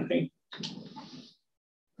countryside currently?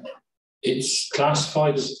 It's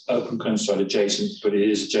classified as open countryside adjacent, but it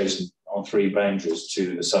is adjacent on 3 boundaries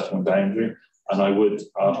to the settlement boundary. And I would,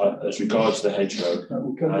 as regards the hedgerow,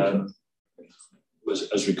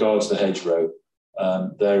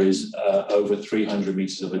 there is over 300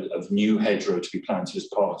 metres of new hedgerow to be planted as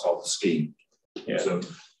part of the scheme. Yeah. So,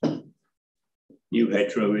 new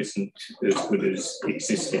hedgerow isn't as good as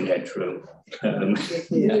existing hedgerow.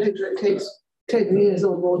 It takes 10 years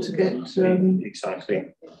or more to get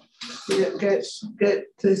exactly. Get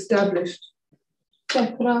established.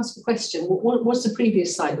 Yeah, could I ask a question? What was the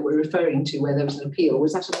previous site that we're referring to where there was an appeal?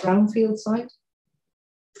 Was that a brownfield site?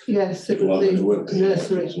 Yes, it was the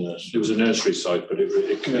nursery. It was a nursery site, but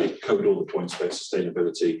it covered all the points about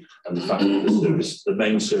sustainability and the fact that the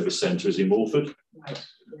main service centre is in Walford. Right.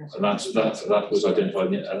 Yes. And that was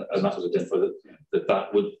identified, and that was identified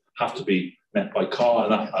that would have to be met by car,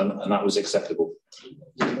 and that was acceptable.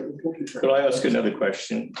 Could I ask another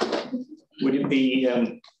question? Would it be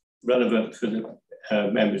relevant for the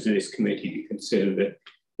members of this committee to consider that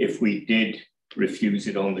if we did refuse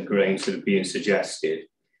it on the grounds that are being suggested,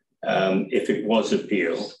 if it was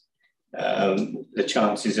appealed, the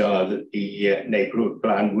chances are that the neighbourhood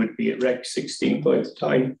plan would be at Reg 16 by the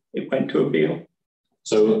time it went to appeal?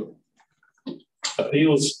 So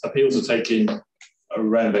appeals are taking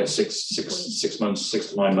around about six months, 6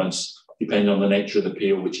 to 9 months, depending on the nature of the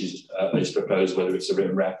appeal, which is proposed, whether it's a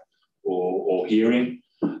written rep or hearing.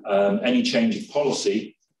 Any change of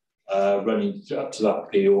policy running up to that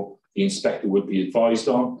appeal, the inspector would be advised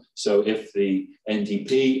on. So if the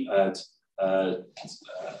NDP had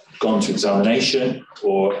gone to examination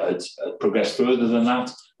or had progressed further than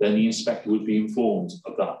that, then the inspector would be informed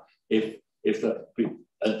of that. And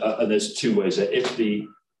there's 2 ways. If the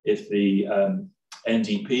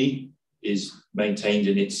NDP is maintained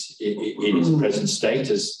in its present state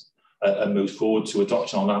and moves forward to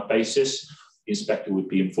adoption on that basis, the inspector would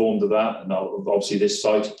be informed of that, and obviously this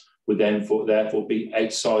site would then therefore be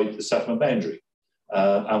outside the settlement boundary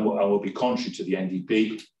and will be contrary to the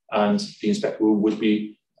NDP, and the inspector would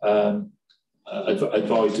be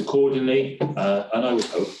advised accordingly, and I would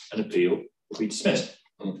hope an appeal will be dismissed.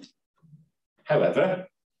 However,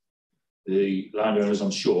 the landowners,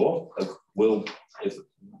 I'm sure, will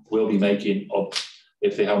be making,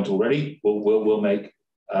 if they haven't already, will make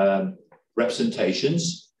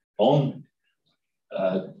representations on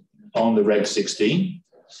the Reg 16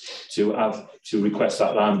 to request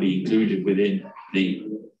that land be included within the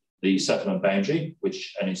settlement boundary,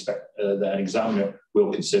 which an examiner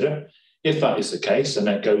will consider. If that is the case, and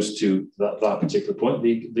that goes to that particular point,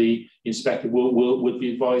 the inspector would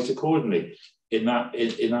be advised accordingly. In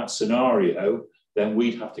that scenario, then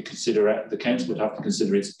we'd have to consider, the council would have to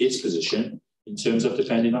consider its position in terms of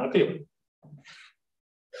defending that appeal.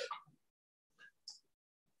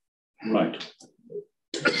 Right.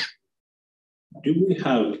 Do we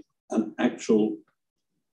have an actual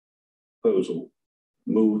proposal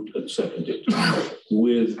moved and seconded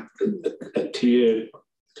with a clear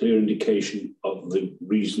indication of the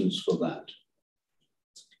reasons for that?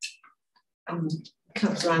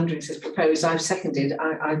 Councillor Andrews has proposed, I've seconded.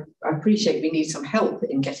 I appreciate we need some help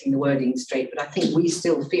in getting the wording straight, but I think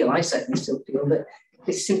I certainly still feel that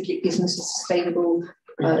this simply isn't a sustainable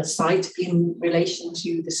site in relation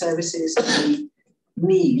to the services and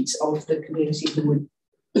needs of the community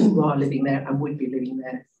who are living there and would be living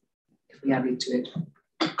there if we added to it.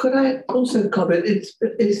 Could I also comment?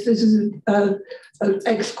 This is an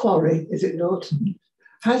ex-quarry, is it not?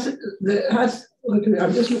 I'm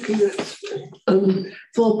just looking at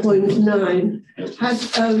 4.9.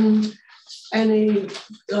 Has any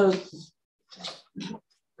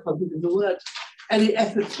can't think of the word, any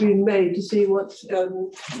efforts been made to see what's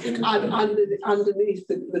underneath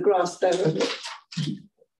the grass there?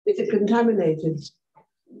 Is it contaminated?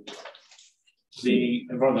 The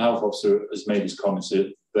environmental health officer has made his comments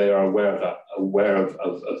that they are aware of that, aware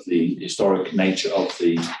of the historic nature of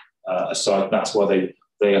the site. That's why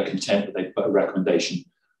they are content that they put a recommendation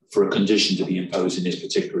for a condition to be imposed in this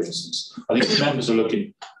particular instance. I think the members are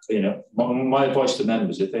looking, my advice to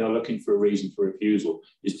members, if they are looking for a reason for refusal,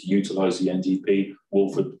 is to utilise the NDP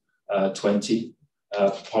Walford 20,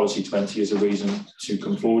 policy 20 as a reason to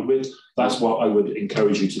come forward with. That's what I would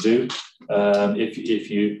encourage you to do.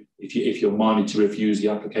 If you're minded to refuse the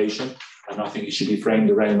application, and I think it should be framed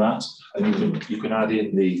around that, and you can add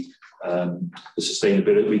in the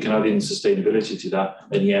sustainability. We can add in sustainability to that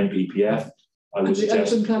in the MPPF. I would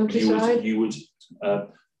suggest you would.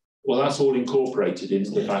 Well, that's all incorporated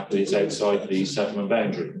into the fact that it's outside the settlement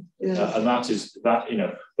boundary, and that is that.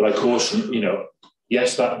 But I caution,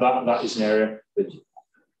 yes, that is an area that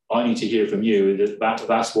I need to hear from you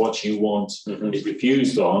that's what you want it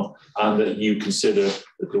refused on, and that you consider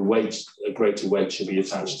that a greater weight should be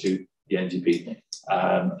attached to the NDP.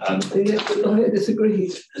 And I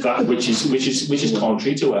disagree. That which is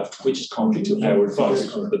contrary to our advice,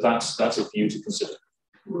 but that's a for you to consider.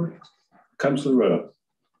 Right. Councillor Rowe.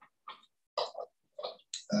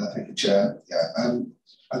 Thank you, Chair. Yeah,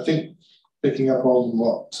 I think picking up on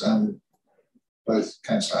what both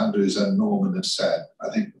Councillor Andrews and Norman have said, I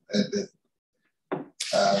think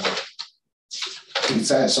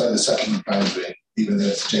it's outside the settlement boundary, even though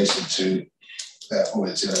it's adjacent to, therefore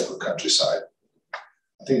it's in local countryside.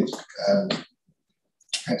 I think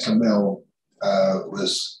Councillor Mill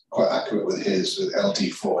was quite accurate with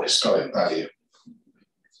LD4 historic value.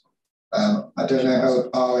 I don't know how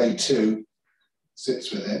RA2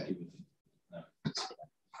 sits with it,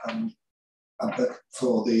 but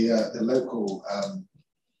for the local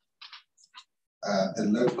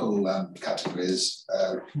categories,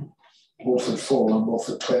 Walford 4 and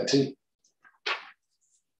Walford 20.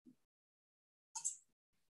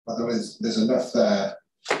 Otherwise, there's enough there.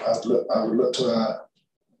 I would look to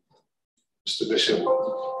Mr. Bishop.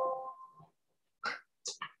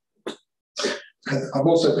 And I've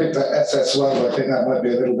also picked that SS1. I think that might be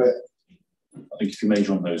a little bit. I think if you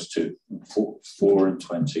major on those two, 4 and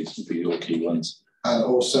 20 would be your key ones. And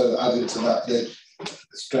also added to that the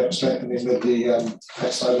strengthening of the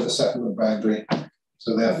outside of the settlement boundary.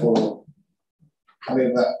 So therefore, I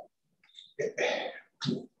mean that.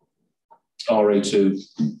 RA2.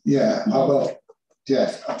 Yeah,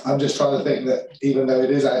 I'm just trying to think that even though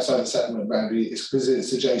it is outside the settlement boundary, it's because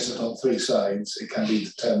it's adjacent on 3 sides, it can be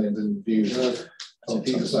determined and viewed on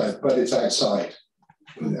either side, but it's outside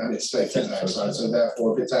and it's stated outside. So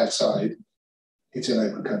therefore, if it's outside, it's in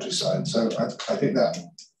open countryside. So I think that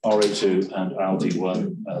RA2 and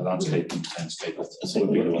LD1 landscape and landscape.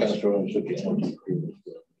 Would be the ones.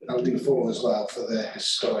 LD4 as well for the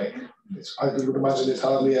historic. I would imagine it's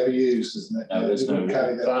hardly ever used, isn't it? No, there's no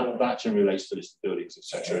that generally relates to listed buildings,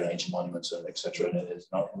 etc., and ancient monuments, etc. And it is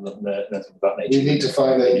not nothing of that nature. We need to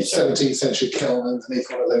find a 17th century kiln underneath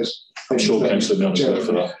one of those. I'm sure Councillor Milner's good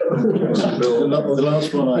for that. The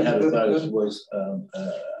last one I had of those was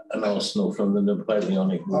an arsenal from the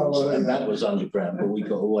Napoleonic Wars, and that was underground, but we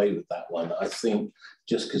got away with that one. I think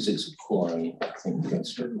just because it's a quarry, I think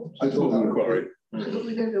against it. I thought that was a quarry.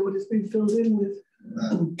 We don't know what it's been filled in with.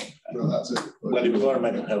 Well, that's it. Well,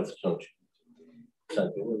 environmental health touch.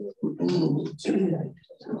 Could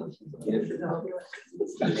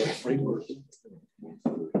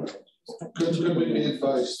we be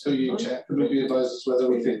advised through you, Chair? Could we be advised as whether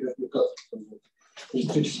we think that we've got?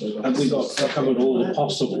 And we got covered all the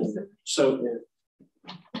possible. So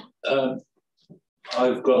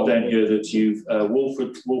I've got down here that you've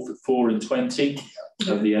Walford 4 and 20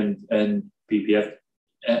 of the NPPF.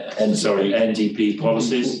 NDP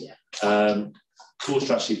policies, core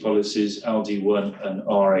strategy policies, LD1 and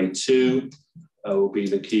RA2 will be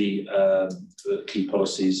the key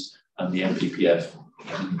policies, and the NPPF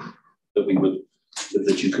that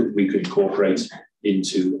we could incorporate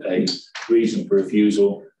into a reason for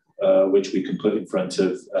refusal, which we can put in front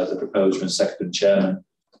of the proposer and second chairman,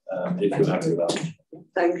 if you're happy with that.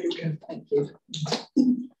 Thank you, Ken. Thank you.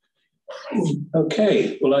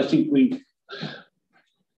 Okay, well, I think we.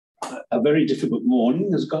 a very difficult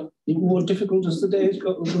morning has got even more difficult as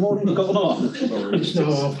the morning's gone on. It's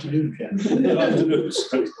no afternoon, Ken. No afternoon,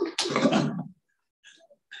 sorry.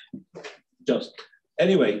 Just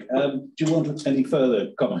anyway, do you want any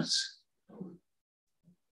further comments?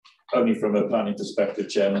 Only from a planning perspective,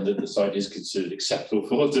 Chairman, that the site is considered acceptable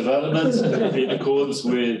for development in accordance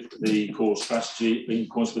with the core strategy, in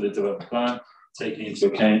accordance with the development plan, taking into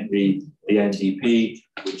account the NDP,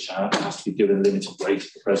 which has to be given limited weight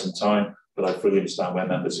at the present time, but I fully understand where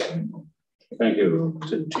members are going. Thank you.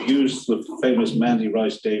 To use the famous Mandy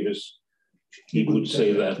Rice Davis, he would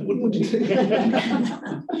say that, wouldn't he?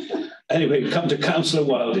 Anyway, come to Councillor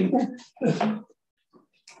Wilding.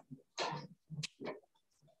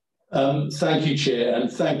 Thank you, Chair, and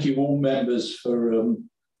thank you all members for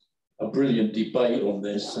a brilliant debate on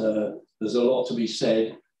this. There's a lot to be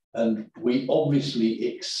said, and we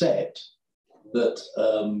obviously accept that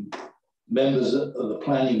members of the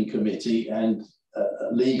planning committee and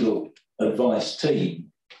legal advice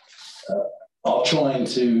team are trying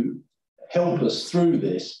to help us through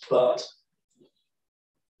this, but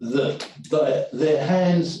their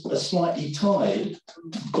hands are slightly tied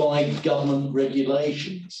by government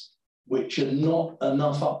regulations, which are not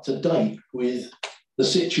enough up to date with the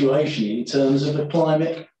situation in terms of a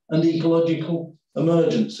climate and ecological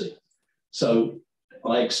emergency. So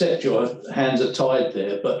I accept your hands are tied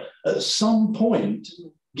there, but at some point,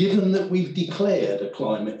 given that we've declared a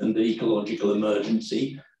climate and ecological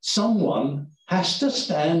emergency, someone has to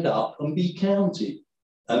stand up and be counted.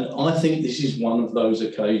 And I think this is one of those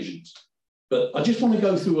occasions. But I just want to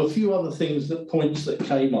go through a few other points that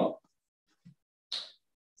came up.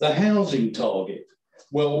 The housing target.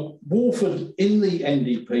 Well, Walford, in the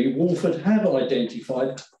NDP, Walford have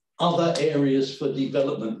identified other areas for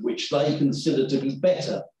development which they consider to be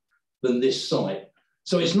better than this site.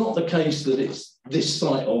 So it's not the case that it's this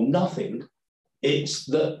site or nothing, it's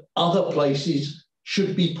that other places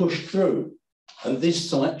should be pushed through and this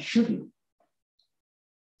site shouldn't.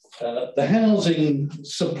 The housing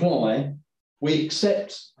supply, we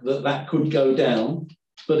accept that that could go down,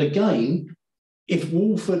 but again, if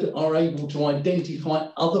Walford are able to identify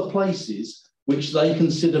other places which they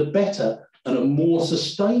consider better and are more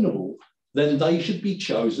sustainable, then they should be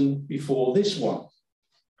chosen before this one.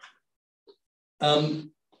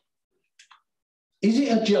 Is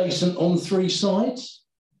it adjacent on 3 sides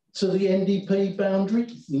to the NDP boundary?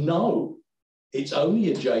 No, it's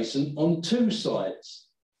only adjacent on 2 sides,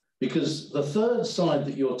 because the 3rd side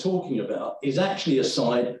that you're talking about is actually a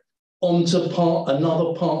side onto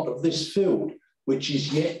another part of this field, which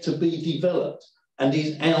is yet to be developed and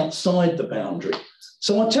is outside the boundary.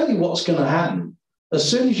 So I'll tell you what's going to happen. As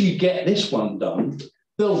soon as you get this one done,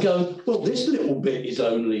 they'll go, well, this little bit is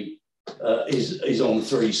only is on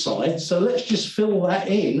 3 sides, so let's just fill that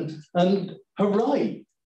in and hooray,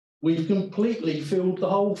 we've completely filled the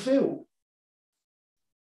whole field.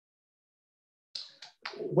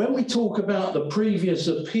 When we talk about the previous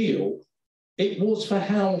appeal, it was for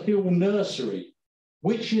Howell Hill Nursery,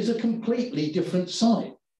 which is a completely different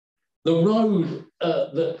site. The road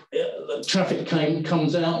that traffic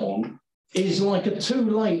comes out on is like a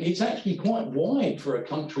 2-lane. It's actually quite wide for a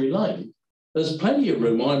country lane. There's plenty of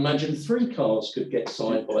room. I imagine 3 cars could get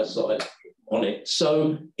side by side on it.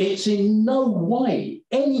 So it's in no way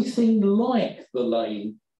anything like the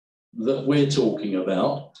lane that we're talking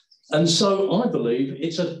about. And so I believe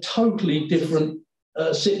it's a totally different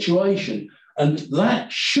situation. And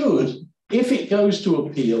that should, if it goes to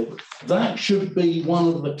appeal, that should be one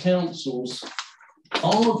of the council's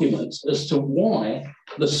arguments as to why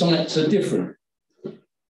the sites are different.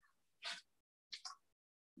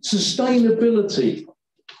 Sustainability.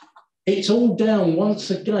 It's all down once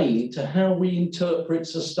again to how we interpret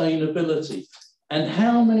sustainability. And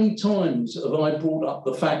how many times have I brought up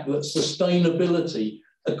the fact that sustainability,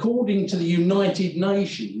 according to the United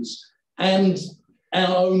Nations and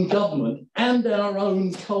our own government and our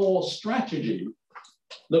own core strategy,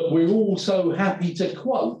 that we're all so happy to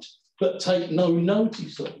quote, but take no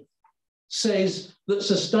notice of, says that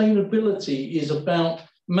sustainability is about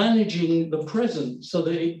managing the present so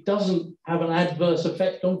that it doesn't have an adverse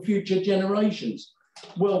effect on future generations.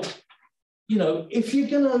 Well, you know, if you're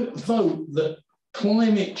going to vote that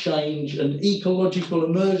climate change and ecological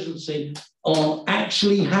emergency are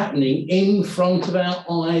actually happening in front of our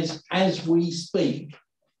eyes as we speak,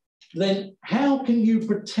 then how can you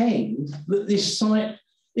pretend that this site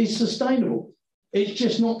is sustainable? It's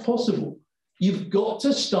just not possible. You've got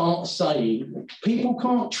to start saying people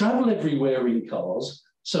can't travel everywhere in cars.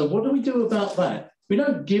 So what do we do about that? We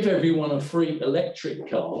don't give everyone a free electric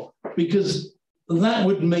car, because that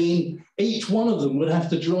would mean each one of them would have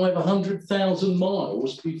to drive 100,000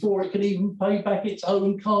 miles before it can even pay back its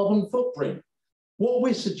own carbon footprint. What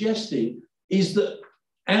we're suggesting is that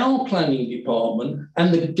our planning department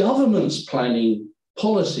and the government's planning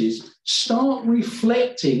policies start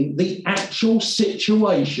reflecting the actual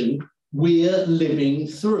situation we're living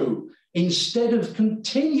through, instead of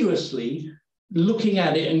continuously looking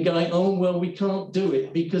at it and going, oh, well, we can't do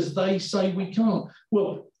it because they say we can't.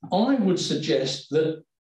 Well, I would suggest that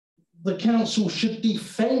the council should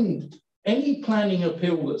defend any planning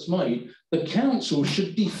appeal that's made. The council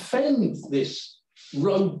should defend this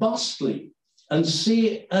robustly and see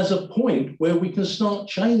it as a point where we can start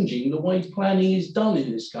changing the way planning is done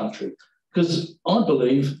in this country. Because I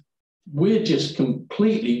believe we're just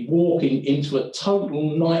completely walking into a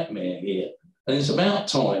total nightmare here. And it's about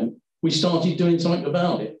time we started doing something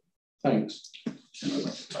about it. Thanks. Yeah,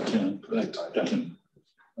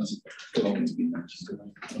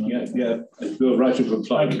 you're right to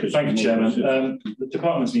reply. Thank you, Chairman. The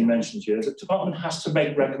department's been mentioned here. The department has to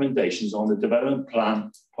make recommendations on the development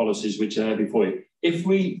plan policies which are there before you. If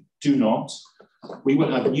we do not, we will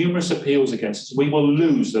have numerous appeals against us. We will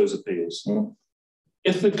lose those appeals.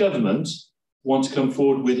 If the government want to come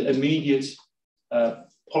forward with immediate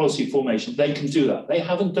policy formation, they can do that. They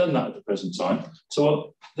haven't done that at the present time.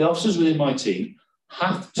 So the officers within my team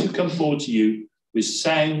have to come forward to you with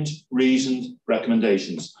sound, reasoned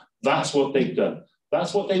recommendations. That's what they've done.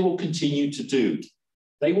 That's what they will continue to do.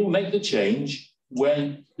 They will make the change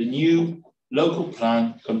when the new local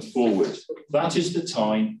plan comes forward. That is the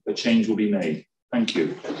time a change will be made. Thank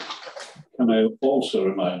you. Can I also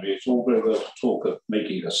remind me, it's all very well to talk of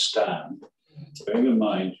making a stand. Bearing in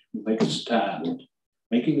mind, make a stand.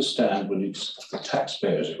 Making a stand when it's the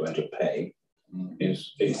taxpayers who are going to pay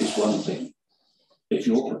is one thing. If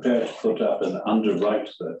you're prepared to put up and underwrite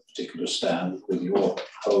the particular stand with your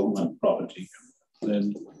home and property,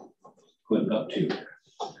 then good luck to you.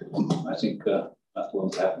 I think that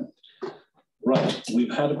won't happen. Right,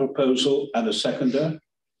 we've had a proposal and a seconder.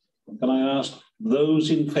 Can I ask those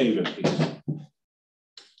in favour, please?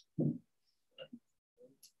 2,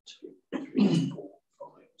 3, 4, 5,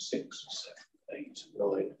 6, 7, 8,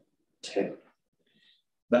 9, 10.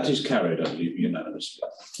 That is carried, I believe, unanimously.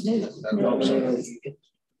 No.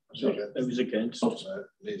 It was against.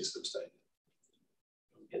 Needs to abstain.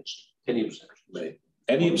 Against. Any abstentions?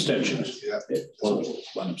 Any abstentions? Yeah.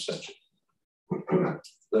 One abstention.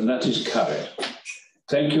 Then that is carried.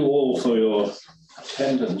 Thank you all for your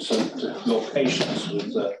attendance and your patience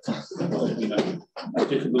with a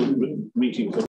difficult meeting.